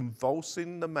spirit,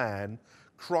 convulsing the man,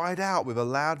 cried out with a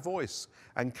loud voice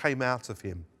and came out of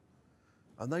him.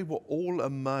 And they were all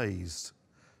amazed,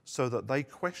 so that they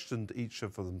questioned each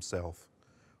of themselves,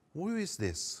 "Who is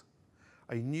this?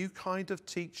 A new kind of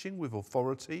teaching with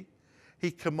authority?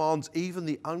 He commands even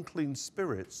the unclean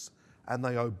spirits, and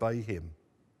they obey him."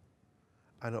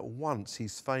 And at once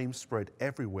his fame spread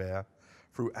everywhere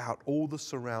throughout all the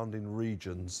surrounding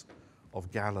regions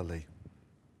of Galilee.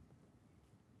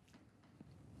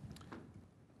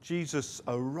 Jesus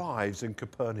arrives in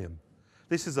Capernaum.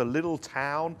 This is a little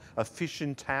town, a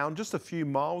fishing town, just a few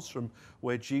miles from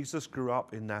where Jesus grew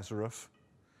up in Nazareth.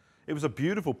 It was a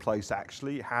beautiful place,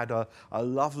 actually. It had a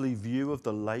lovely view of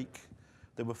the lake.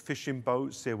 There were fishing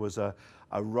boats. There was a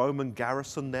Roman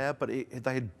garrison there, but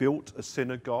they had built a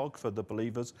synagogue for the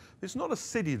believers. It's not a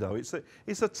city, though. It's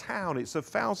a town. It's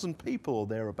 1,000 people or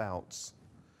thereabouts.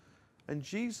 And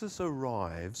Jesus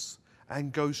arrives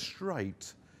and goes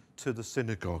straight to the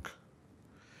synagogue.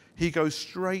 He goes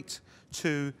straight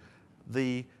to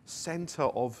the center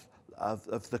of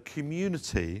the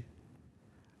community,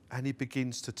 and he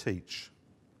begins to teach.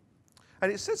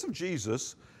 And it says of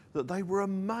Jesus that they were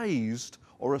amazed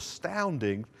or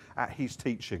astounding at his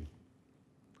teaching.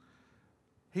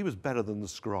 He was better than the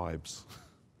scribes.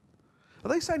 Are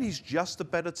they saying he's just a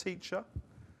better teacher?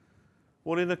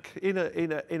 Well, in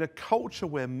a culture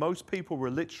where most people were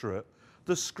illiterate,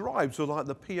 the scribes were like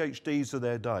the PhDs of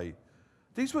their day.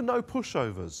 These were no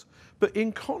pushovers. But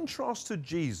in contrast to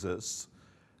Jesus,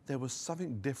 there was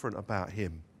something different about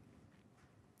him.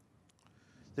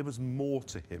 There was more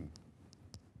to him.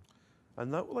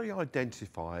 And that what they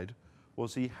identified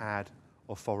was he had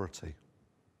authority.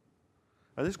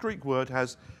 And this Greek word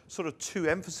has sort of two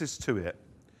emphases to it.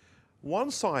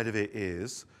 One side of it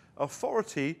is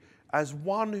authority as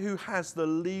one who has the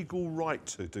legal right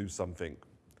to do something.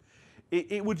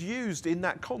 It was used in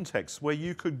that context where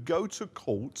you could go to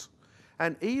court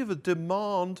and either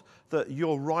demand that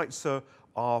your rights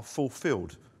are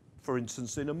fulfilled. For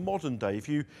instance, in a modern day, if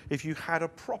you had a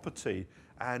property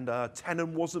and a tenant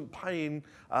wasn't paying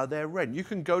their rent, you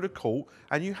can go to court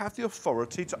and you have the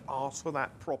authority to ask for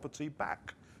that property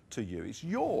back to you. It's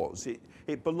yours.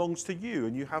 It belongs to you,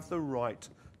 and you have the right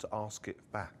to ask it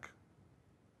back.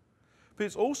 But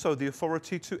it's also the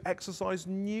authority to exercise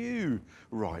new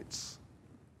rights.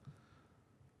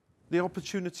 The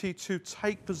opportunity to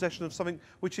take possession of something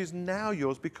which is now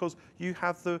yours because you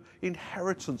have the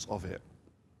inheritance of it.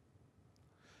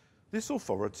 This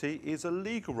authority is a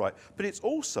legal right, but it's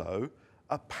also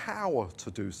a power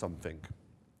to do something.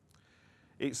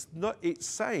 It's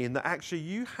saying that actually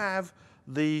you have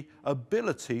the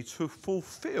ability to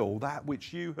fulfill that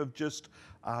which you have just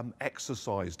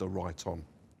exercised a right on.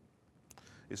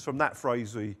 It's from that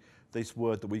phrase, this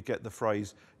word, that we get the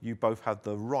phrase, you both have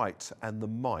the right and the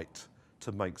might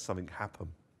to make something happen.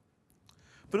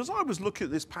 But as I was looking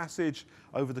at this passage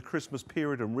over the Christmas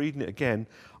period and reading it again,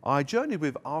 I journeyed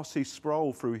with R.C.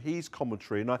 Sproul through his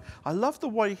commentary, and I love the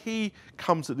way he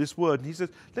comes at this word. And he says,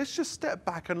 let's just step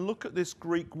back and look at this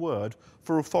Greek word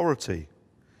for authority.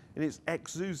 And it's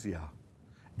exousia.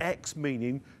 Ex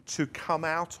meaning to come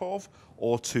out of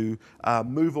or to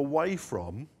move away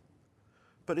from,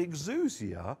 but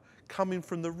exousia coming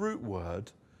from the root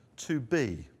word to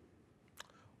be,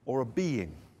 or a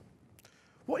being.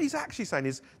 What he's actually saying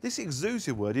is this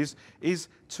exousia word is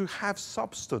to have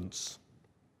substance.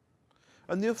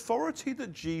 And the authority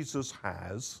that Jesus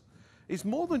has is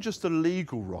more than just a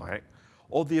legal right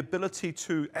or the ability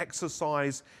to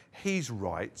exercise his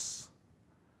rights,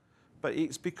 but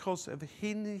it's because of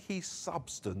in his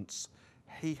substance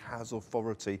he has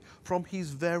authority from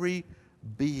his very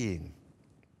being.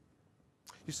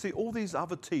 You see, all these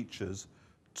other teachers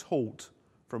taught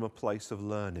from a place of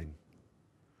learning.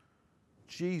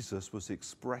 Jesus was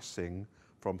expressing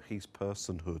from his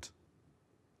personhood.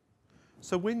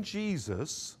 So when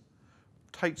Jesus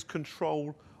takes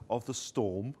control of the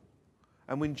storm,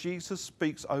 and when Jesus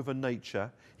speaks over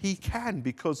nature, he can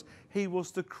because he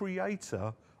was the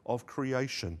creator of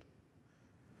creation.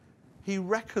 He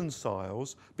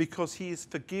reconciles because he is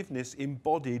forgiveness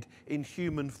embodied in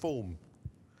human form.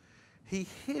 He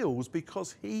heals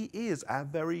because he is our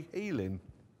very healing.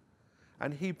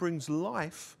 And he brings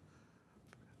life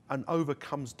and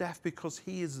overcomes death because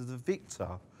he is the victor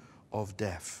of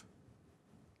death.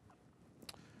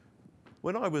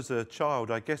 When I was a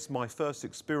child, I guess my first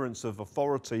experience of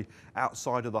authority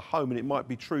outside of the home, and it might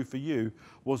be true for you,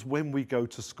 was when we go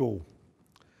to school.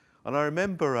 And I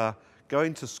remember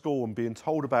going to school and being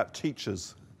told about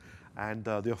teachers and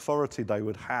the authority they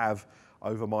would have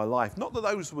over my life. Not that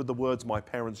those were the words my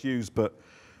parents used, but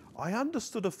I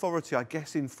understood authority, I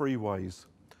guess, in three ways.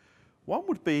 One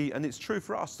would be, and it's true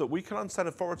for us, that we can understand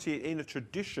authority in a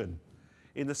tradition,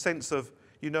 in the sense of,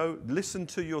 you know, listen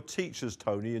to your teachers,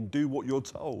 Tony, and do what you're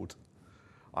told.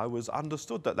 I was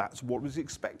understood that that's what was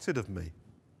expected of me.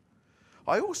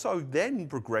 I also then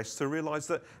progressed to realise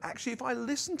that actually if I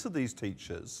listen to these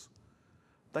teachers,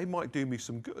 they might do me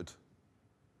some good.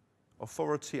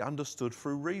 Authority understood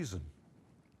through reason.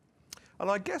 And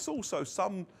I guess also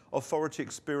some authority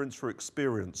experience for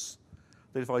experience,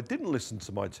 that if I didn't listen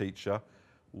to my teacher,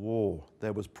 whoa,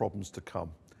 there was problems to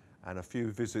come. And a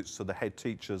few visits to the head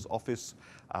teacher's office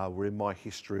were in my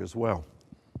history as well.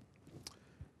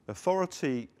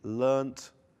 Authority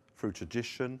learnt through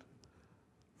tradition,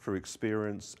 through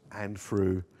experience, and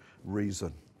through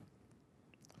reason.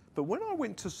 But when I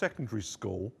went to secondary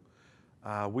school,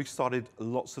 we studied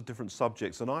lots of different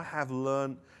subjects, and I have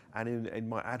learned, and in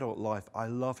my adult life, I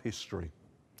love history.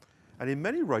 And in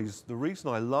many ways, the reason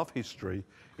I love history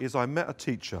is I met a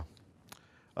teacher,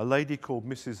 a lady called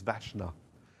Mrs. Vashna,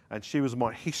 and she was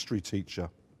my history teacher.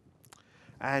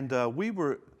 And we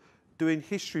were doing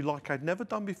history like I'd never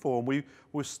done before, and we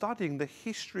were studying the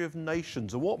history of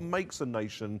nations and what makes a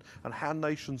nation and how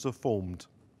nations are formed.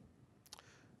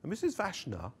 And Mrs.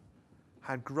 Vashna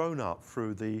had grown up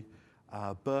through the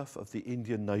birth of the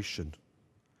Indian nation.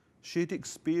 She had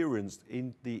experienced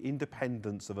the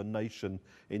independence of a nation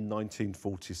in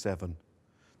 1947,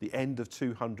 the end of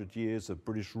 200 years of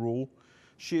British rule.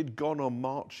 She had gone on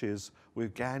marches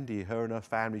with Gandhi, her and her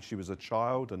family. She was a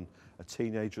child and a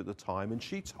teenager at the time, and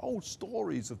she told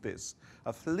stories of this,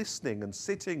 of listening and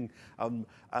sitting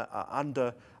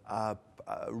under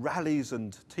rallies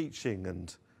and teaching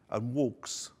and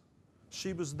walks.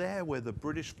 She was there where the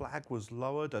British flag was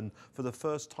lowered, and for the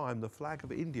first time the flag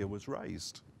of India was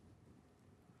raised.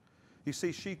 You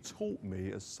see, she taught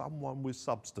me as someone with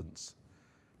substance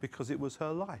because it was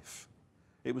her life.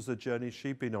 It was the journey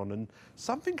she'd been on, and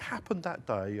something happened that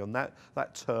day on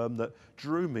that term that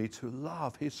drew me to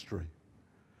love history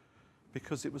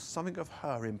because it was something of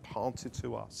her imparted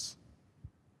to us.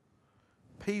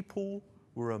 People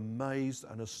were amazed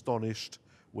and astonished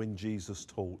when Jesus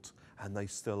taught, and they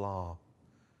still are.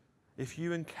 If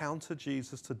you encounter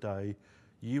Jesus today,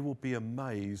 you will be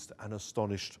amazed and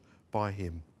astonished by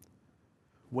him.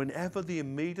 Whenever the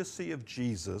immediacy of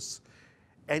Jesus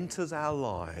enters our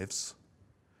lives,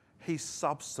 his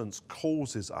substance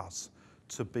causes us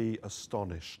to be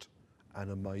astonished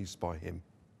and amazed by him.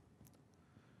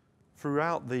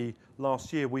 Throughout the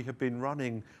last year, we have been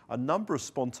running a number of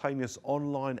spontaneous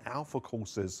online alpha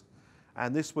courses.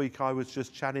 And this week I was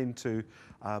just chatting to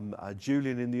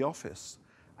Julian in the office,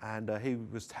 and he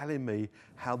was telling me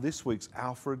how this week's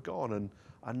alpha had gone, and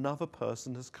another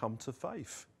person has come to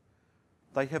faith.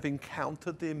 They have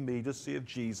encountered the immediacy of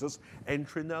Jesus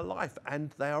entering their life,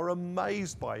 and they are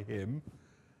amazed by him,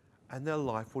 and their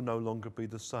life will no longer be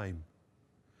the same.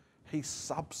 His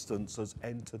substance has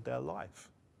entered their life.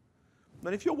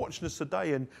 And if you're watching us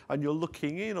today and you're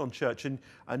looking in on church and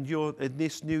you're in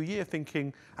this new year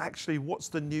thinking, actually, what's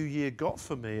the new year got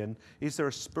for me? And is there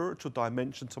a spiritual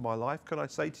dimension to my life? Can I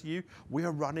say to you, we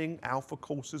are running Alpha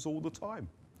courses all the time.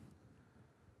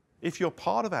 If you're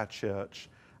part of our church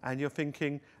and you're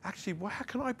thinking, actually, well, how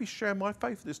can I be sharing my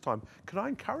faith at this time? Can I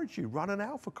encourage you, run an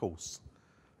Alpha course?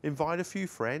 Invite a few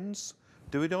friends,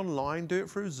 do it online, do it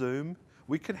through Zoom.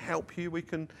 We can help you. We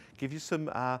can give you some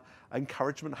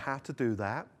encouragement how to do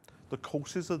that. The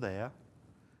courses are there.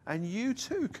 And you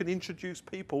too can introduce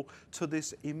people to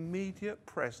this immediate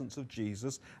presence of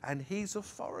Jesus, and his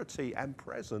authority and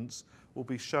presence will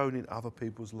be shown in other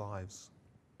people's lives.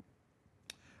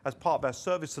 As part of our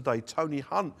service today, Tony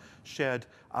Hunt shared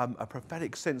a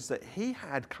prophetic sense that he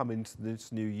had come into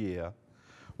this new year,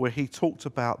 where he talked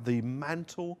about the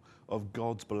mantle of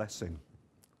God's blessing.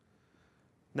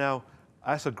 Now,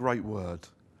 that's a great word.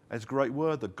 It's a great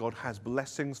word that God has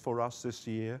blessings for us this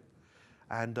year.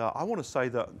 And I want to say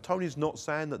that Tony's not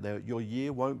saying that your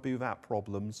year won't be without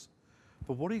problems.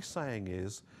 But what he's saying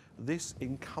is this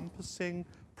encompassing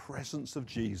presence of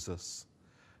Jesus,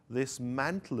 this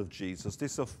mantle of Jesus,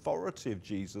 this authority of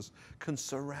Jesus can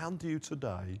surround you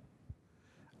today.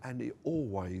 And it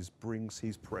always brings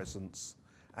his presence,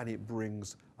 and it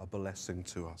brings a blessing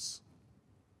to us.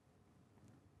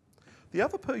 The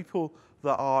other people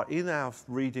that are in our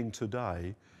reading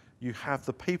today, you have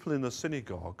the people in the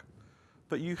synagogue,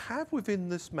 but you have within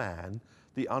this man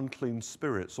the unclean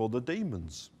spirits or the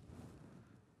demons.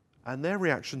 And their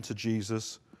reaction to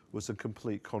Jesus was a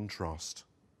complete contrast.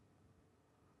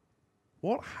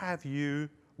 What have you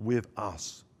with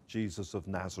us, Jesus of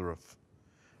Nazareth?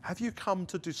 Have you come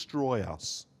to destroy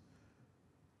us?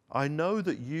 I know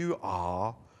that you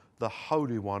are the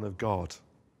Holy One of God.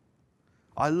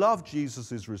 I love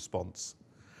Jesus' response.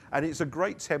 And it's a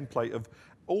great template of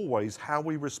always how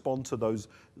we respond to those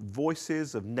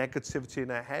voices of negativity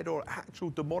in our head or actual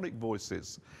demonic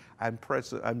voices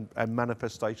and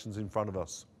manifestations in front of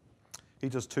us. He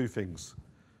does two things.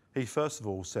 He first of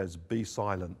all says, be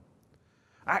silent.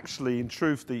 Actually, in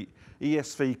truth, the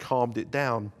ESV calmed it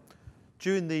down.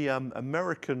 During the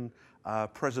American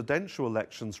presidential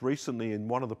elections recently, in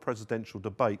one of the presidential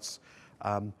debates,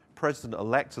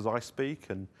 President-elect, as I speak,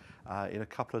 and in a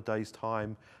couple of days'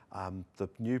 time, the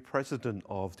new president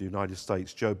of the United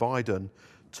States, Joe Biden,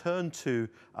 turned to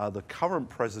the current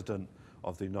president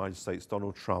of the United States,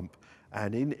 Donald Trump,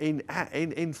 and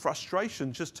in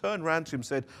frustration, just turned around to him and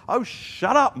said, "Oh,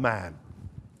 shut up, man!"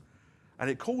 And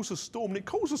it caused a storm. And it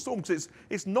caused a storm because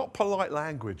it's not polite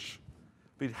language,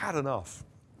 but he'd had enough.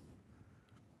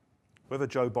 Whether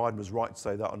Joe Biden was right to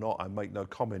say that or not, I make no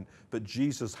comment. But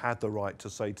Jesus had the right to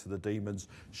say to the demons,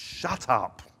 shut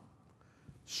up.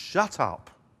 Shut up.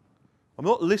 I'm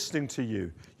not listening to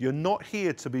you. You're not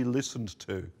here to be listened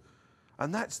to.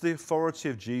 And that's the authority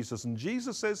of Jesus. And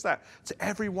Jesus says that to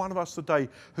every one of us today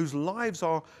whose lives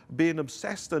are being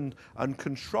obsessed and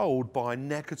controlled by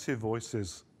negative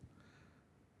voices.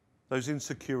 Those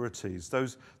insecurities,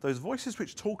 those voices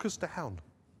which talk us down.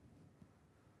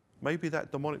 Maybe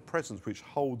that demonic presence which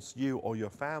holds you or your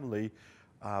family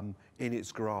in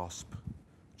its grasp.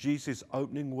 Jesus'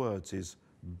 opening words is,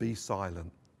 be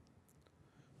silent.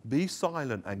 Be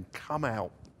silent and come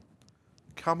out.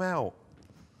 Come out.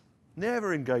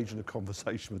 Never engage in a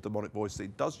conversation with demonic voices.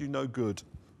 It does you no good.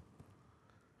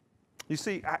 You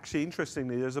see, actually,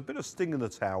 interestingly, there's a bit of sting in the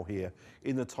tail here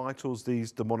in the titles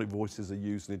these demonic voices are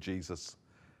using in Jesus.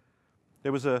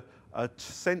 There was a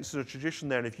sense and a tradition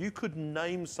there, and if you could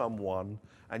name someone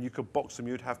and you could box them,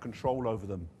 you'd have control over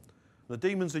them. The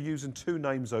demons are using two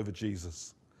names over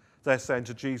Jesus. They're saying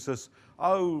to Jesus,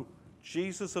 oh,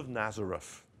 Jesus of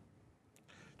Nazareth.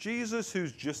 Jesus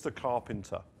who's just a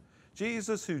carpenter.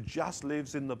 Jesus who just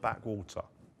lives in the backwater.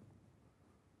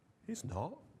 He's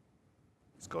not.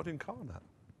 He's God incarnate.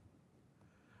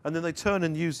 And then they turn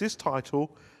and use this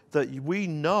title, that we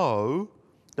know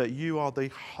that you are the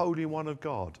Holy One of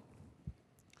God.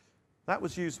 That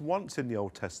was used once in the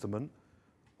Old Testament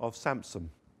of Samson.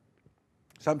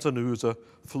 Samson, who was a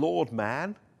flawed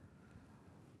man,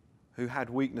 who had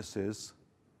weaknesses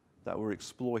that were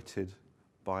exploited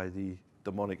by the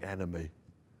demonic enemy.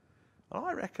 And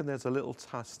I reckon there's a little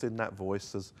test in that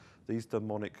voice as these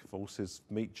demonic forces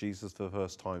meet Jesus for the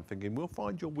first time, thinking, we'll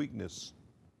find your weakness.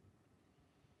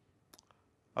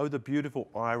 Oh, the beautiful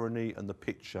irony and the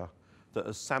picture that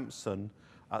as Samson,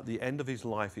 at the end of his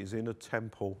life, is in a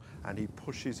temple and he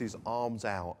pushes his arms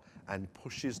out and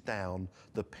pushes down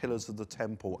the pillars of the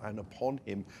temple, and upon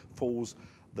him falls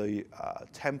the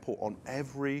temple on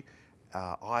every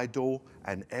idol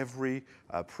and every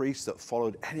priest that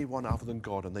followed anyone other than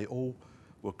God, and they all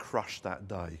will crush that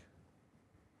day.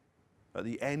 At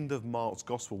the end of Mark's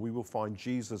gospel, we will find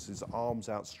Jesus' arms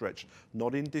outstretched,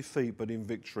 not in defeat, but in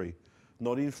victory.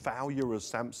 Not in failure as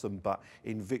Samson, but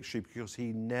in victory, because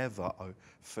he never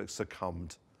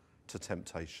succumbed to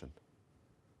temptation.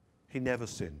 He never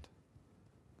sinned.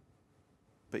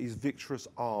 But his victorious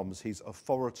arms, his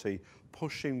authority,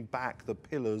 pushing back the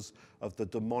pillars of the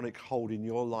demonic hold in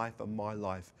your life and my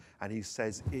life. And he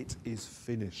says, it is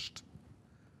finished.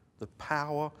 The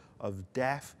power of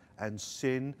death and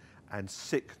sin and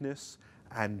sickness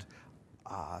and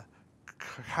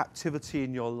captivity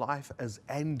in your life has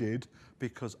ended,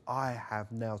 because I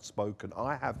have now spoken.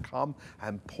 I have come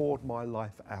and poured my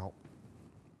life out.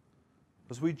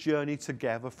 As we journey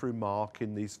together through Mark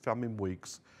in these coming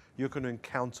weeks, you're going to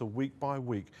encounter week by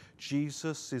week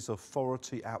Jesus'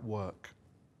 authority at work.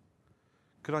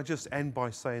 Could I just end by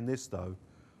saying this though?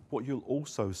 What you'll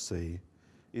also see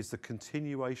is the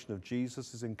continuation of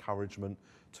Jesus' encouragement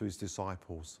to his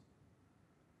disciples.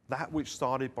 That which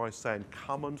started by saying,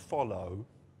 come and follow,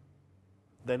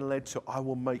 then led to, I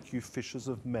will make you fishers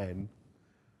of men.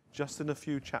 Just in a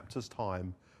few chapters'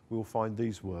 time, we'll find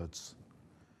these words,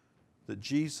 that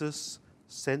Jesus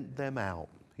sent them out,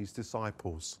 his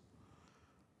disciples,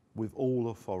 with all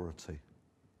authority.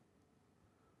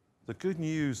 The good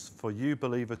news for you,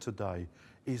 believer, today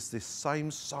is this same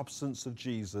substance of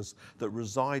Jesus that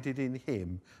resided in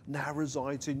him now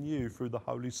resides in you through the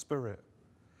Holy Spirit.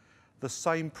 The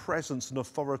same presence and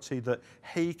authority that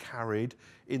he carried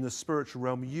in the spiritual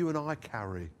realm, you and I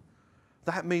carry.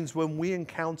 That means when we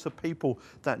encounter people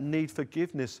that need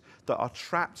forgiveness, that are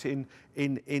trapped in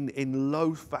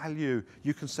low value,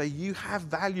 you can say, you have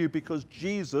value because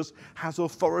Jesus has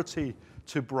authority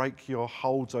to break your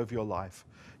holds over your life.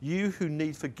 You who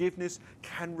need forgiveness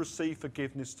can receive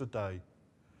forgiveness today.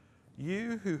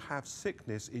 You who have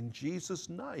sickness in Jesus'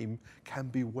 name can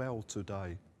be well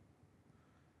today.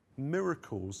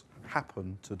 Miracles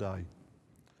happen today.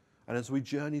 And as we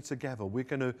journey together, we're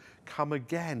going to come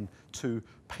again to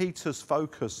Peter's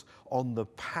focus on the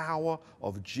power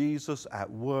of Jesus at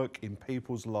work in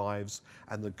people's lives.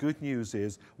 And the good news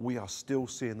is we are still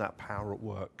seeing that power at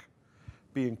work.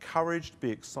 Be encouraged, be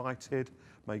excited.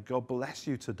 May God bless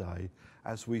you today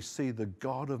as we see the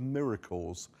God of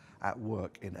miracles at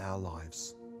work in our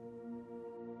lives.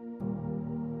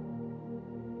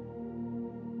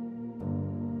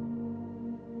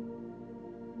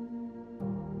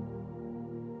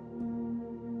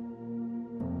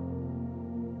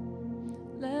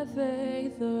 Let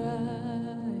faith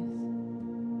arise.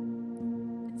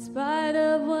 In spite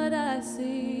of what I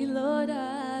see, Lord,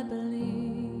 I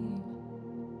believe.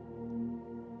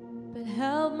 But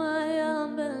help my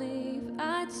unbelief,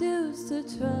 I choose to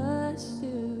trust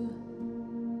you.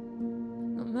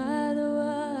 No matter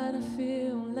what I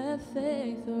feel, let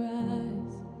faith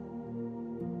arise.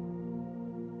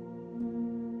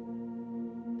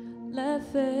 Let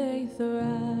faith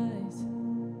arise.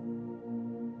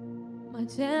 My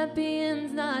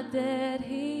champion's not dead,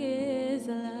 he is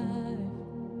alive.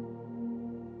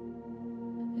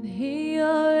 And he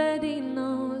already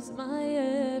knows my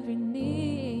every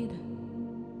need.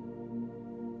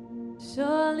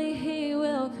 Surely he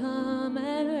will come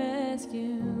and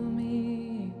rescue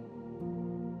me.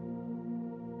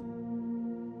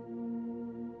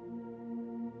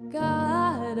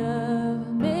 God of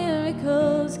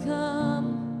miracles,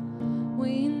 come.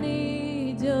 We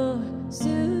need your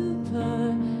supernatural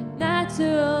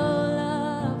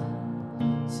love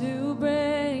to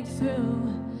break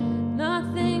through.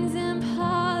 Nothing's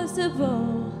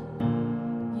impossible.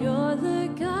 You're the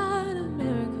God of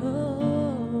miracles.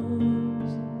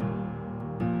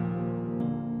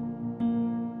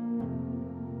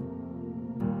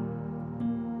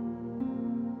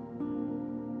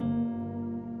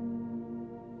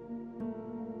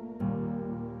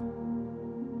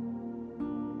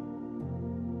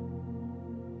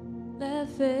 Let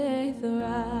faith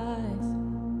arise.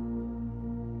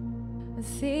 I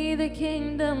see the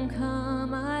kingdom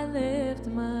come, I lift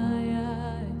my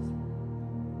eyes.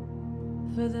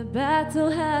 For the battle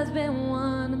has been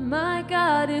won, my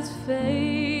God is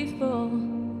faithful.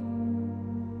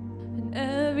 And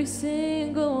every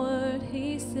single word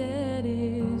he said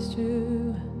is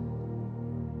true.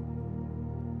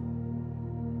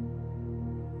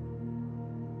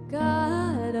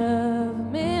 God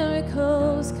of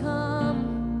miracles, come.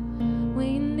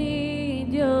 We need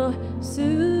your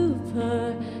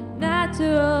supernatural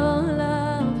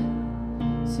love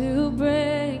to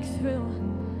break through.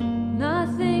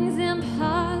 Nothing's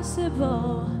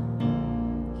impossible.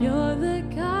 You're the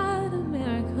God of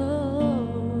miracles.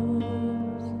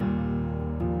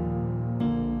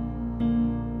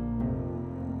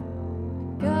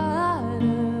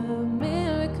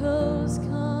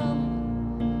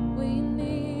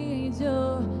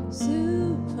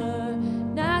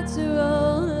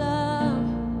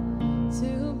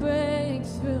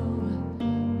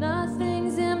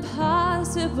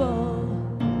 impossible.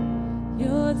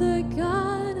 You're the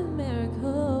God of miracles.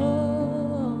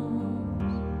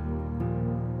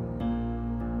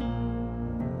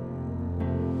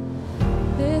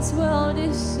 This world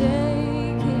is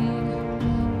shaking,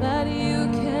 but you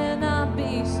cannot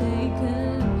be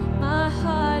shaken. My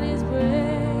heart is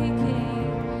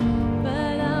breaking,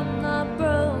 but I'm not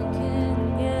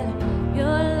broken yet. Your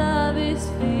love is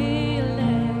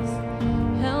fearless.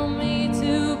 Help me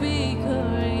to be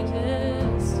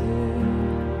courageous too.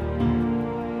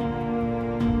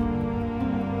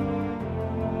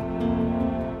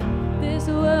 This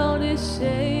world is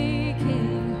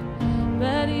shaking,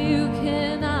 but you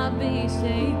cannot be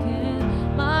shaken.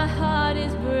 My heart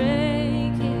is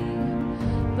breaking,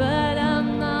 but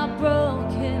I'm not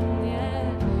broken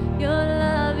yet. Your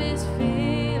love is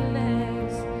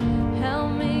fearless.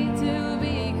 Help me to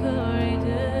be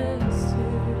courageous too.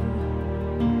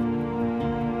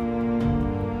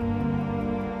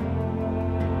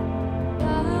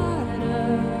 God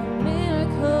of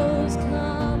miracles,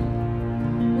 come.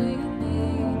 We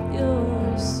need your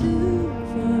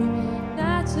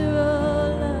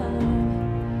supernatural love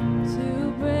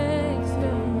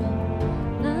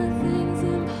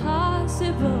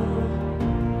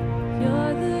to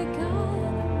break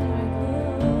through.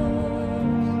 Nothing's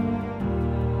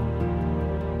impossible.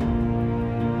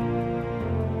 You're the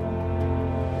God of miracles.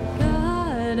 God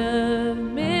of miracles,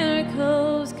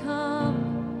 come.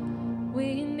 We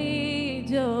need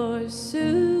your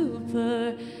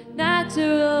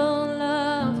supernatural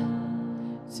love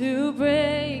to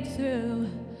break through.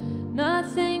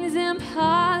 Nothing's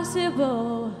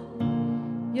impossible.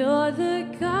 You're the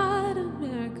God of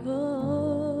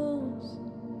miracles.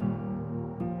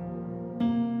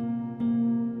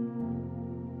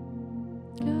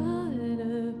 God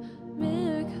of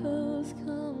miracles,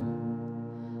 come.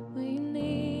 We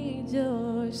need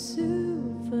your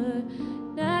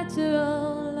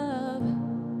supernatural love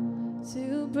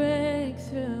to break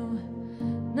through.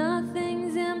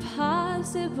 Nothing's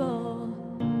impossible.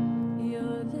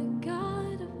 You're the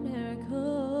God of miracles.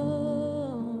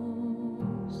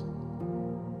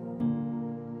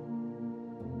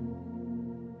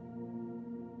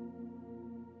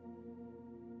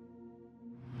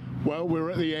 Well, we're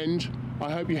at the end. I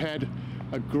hope you had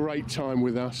a great time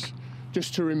with us.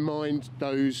 Just to remind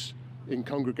those in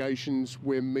congregations,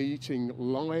 we're meeting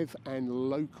live and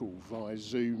local via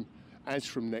Zoom as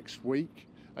from next week,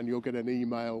 and you'll get an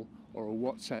email or a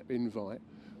WhatsApp invite.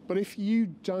 But if you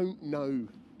don't know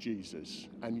Jesus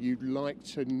and you'd like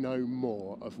to know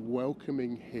more of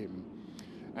welcoming him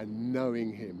and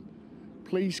knowing him,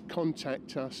 please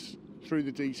contact us through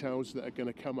the details that are going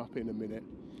to come up in a minute.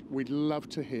 We'd love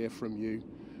to hear from you,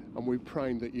 and we're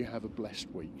praying that you have a blessed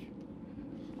week.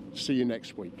 See you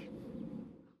next week.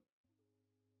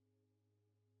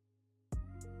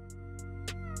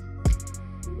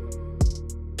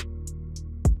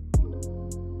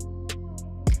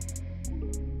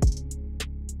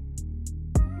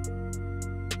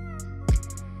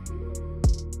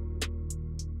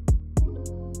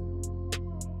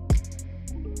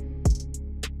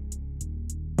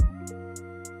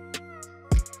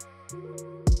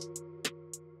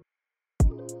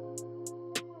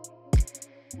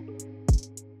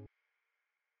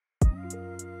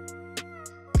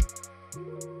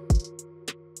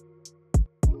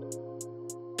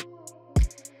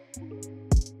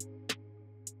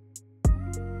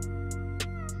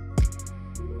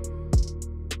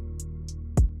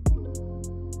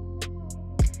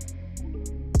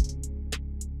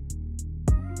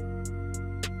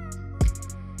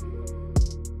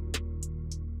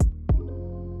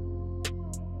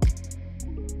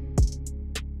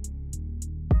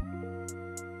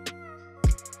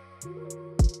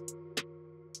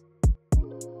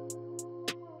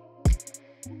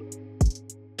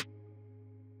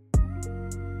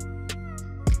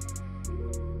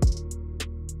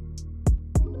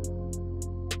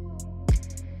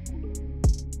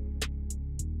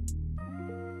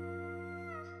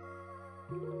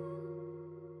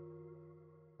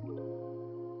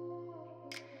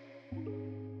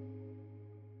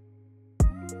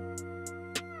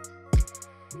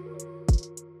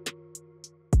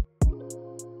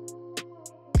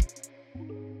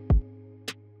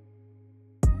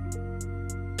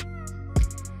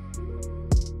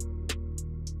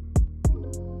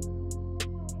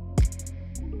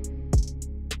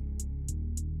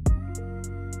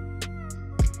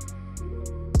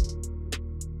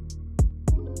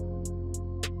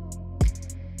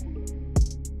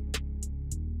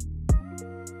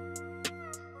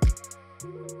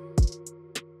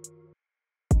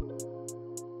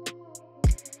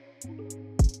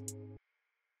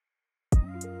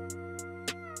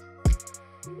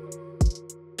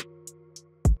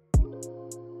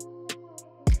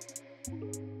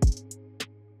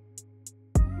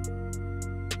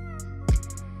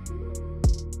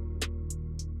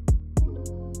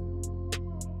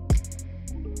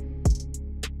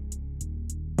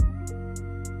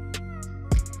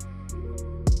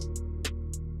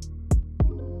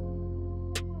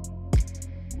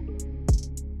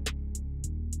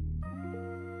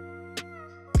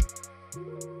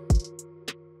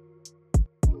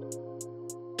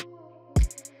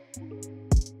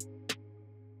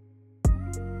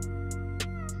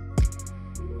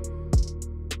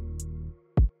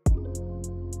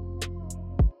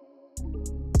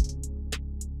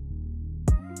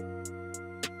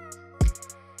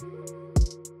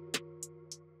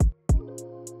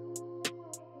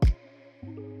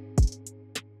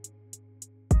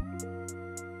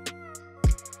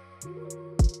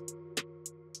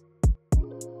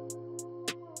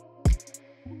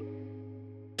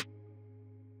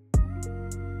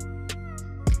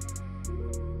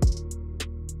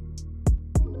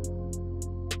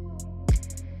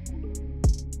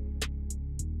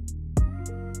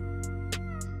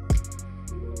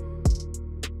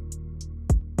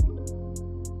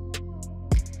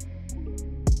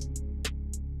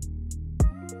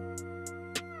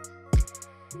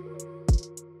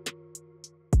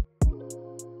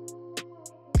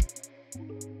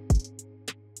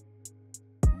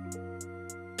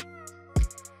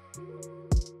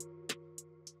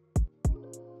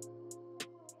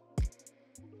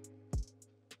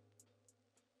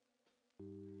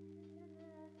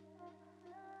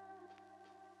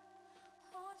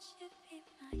 should be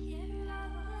my hero.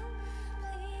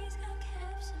 Please come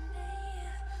capture me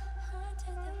under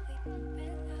the weeping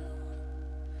willow.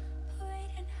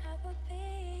 Wait and have a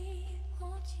be.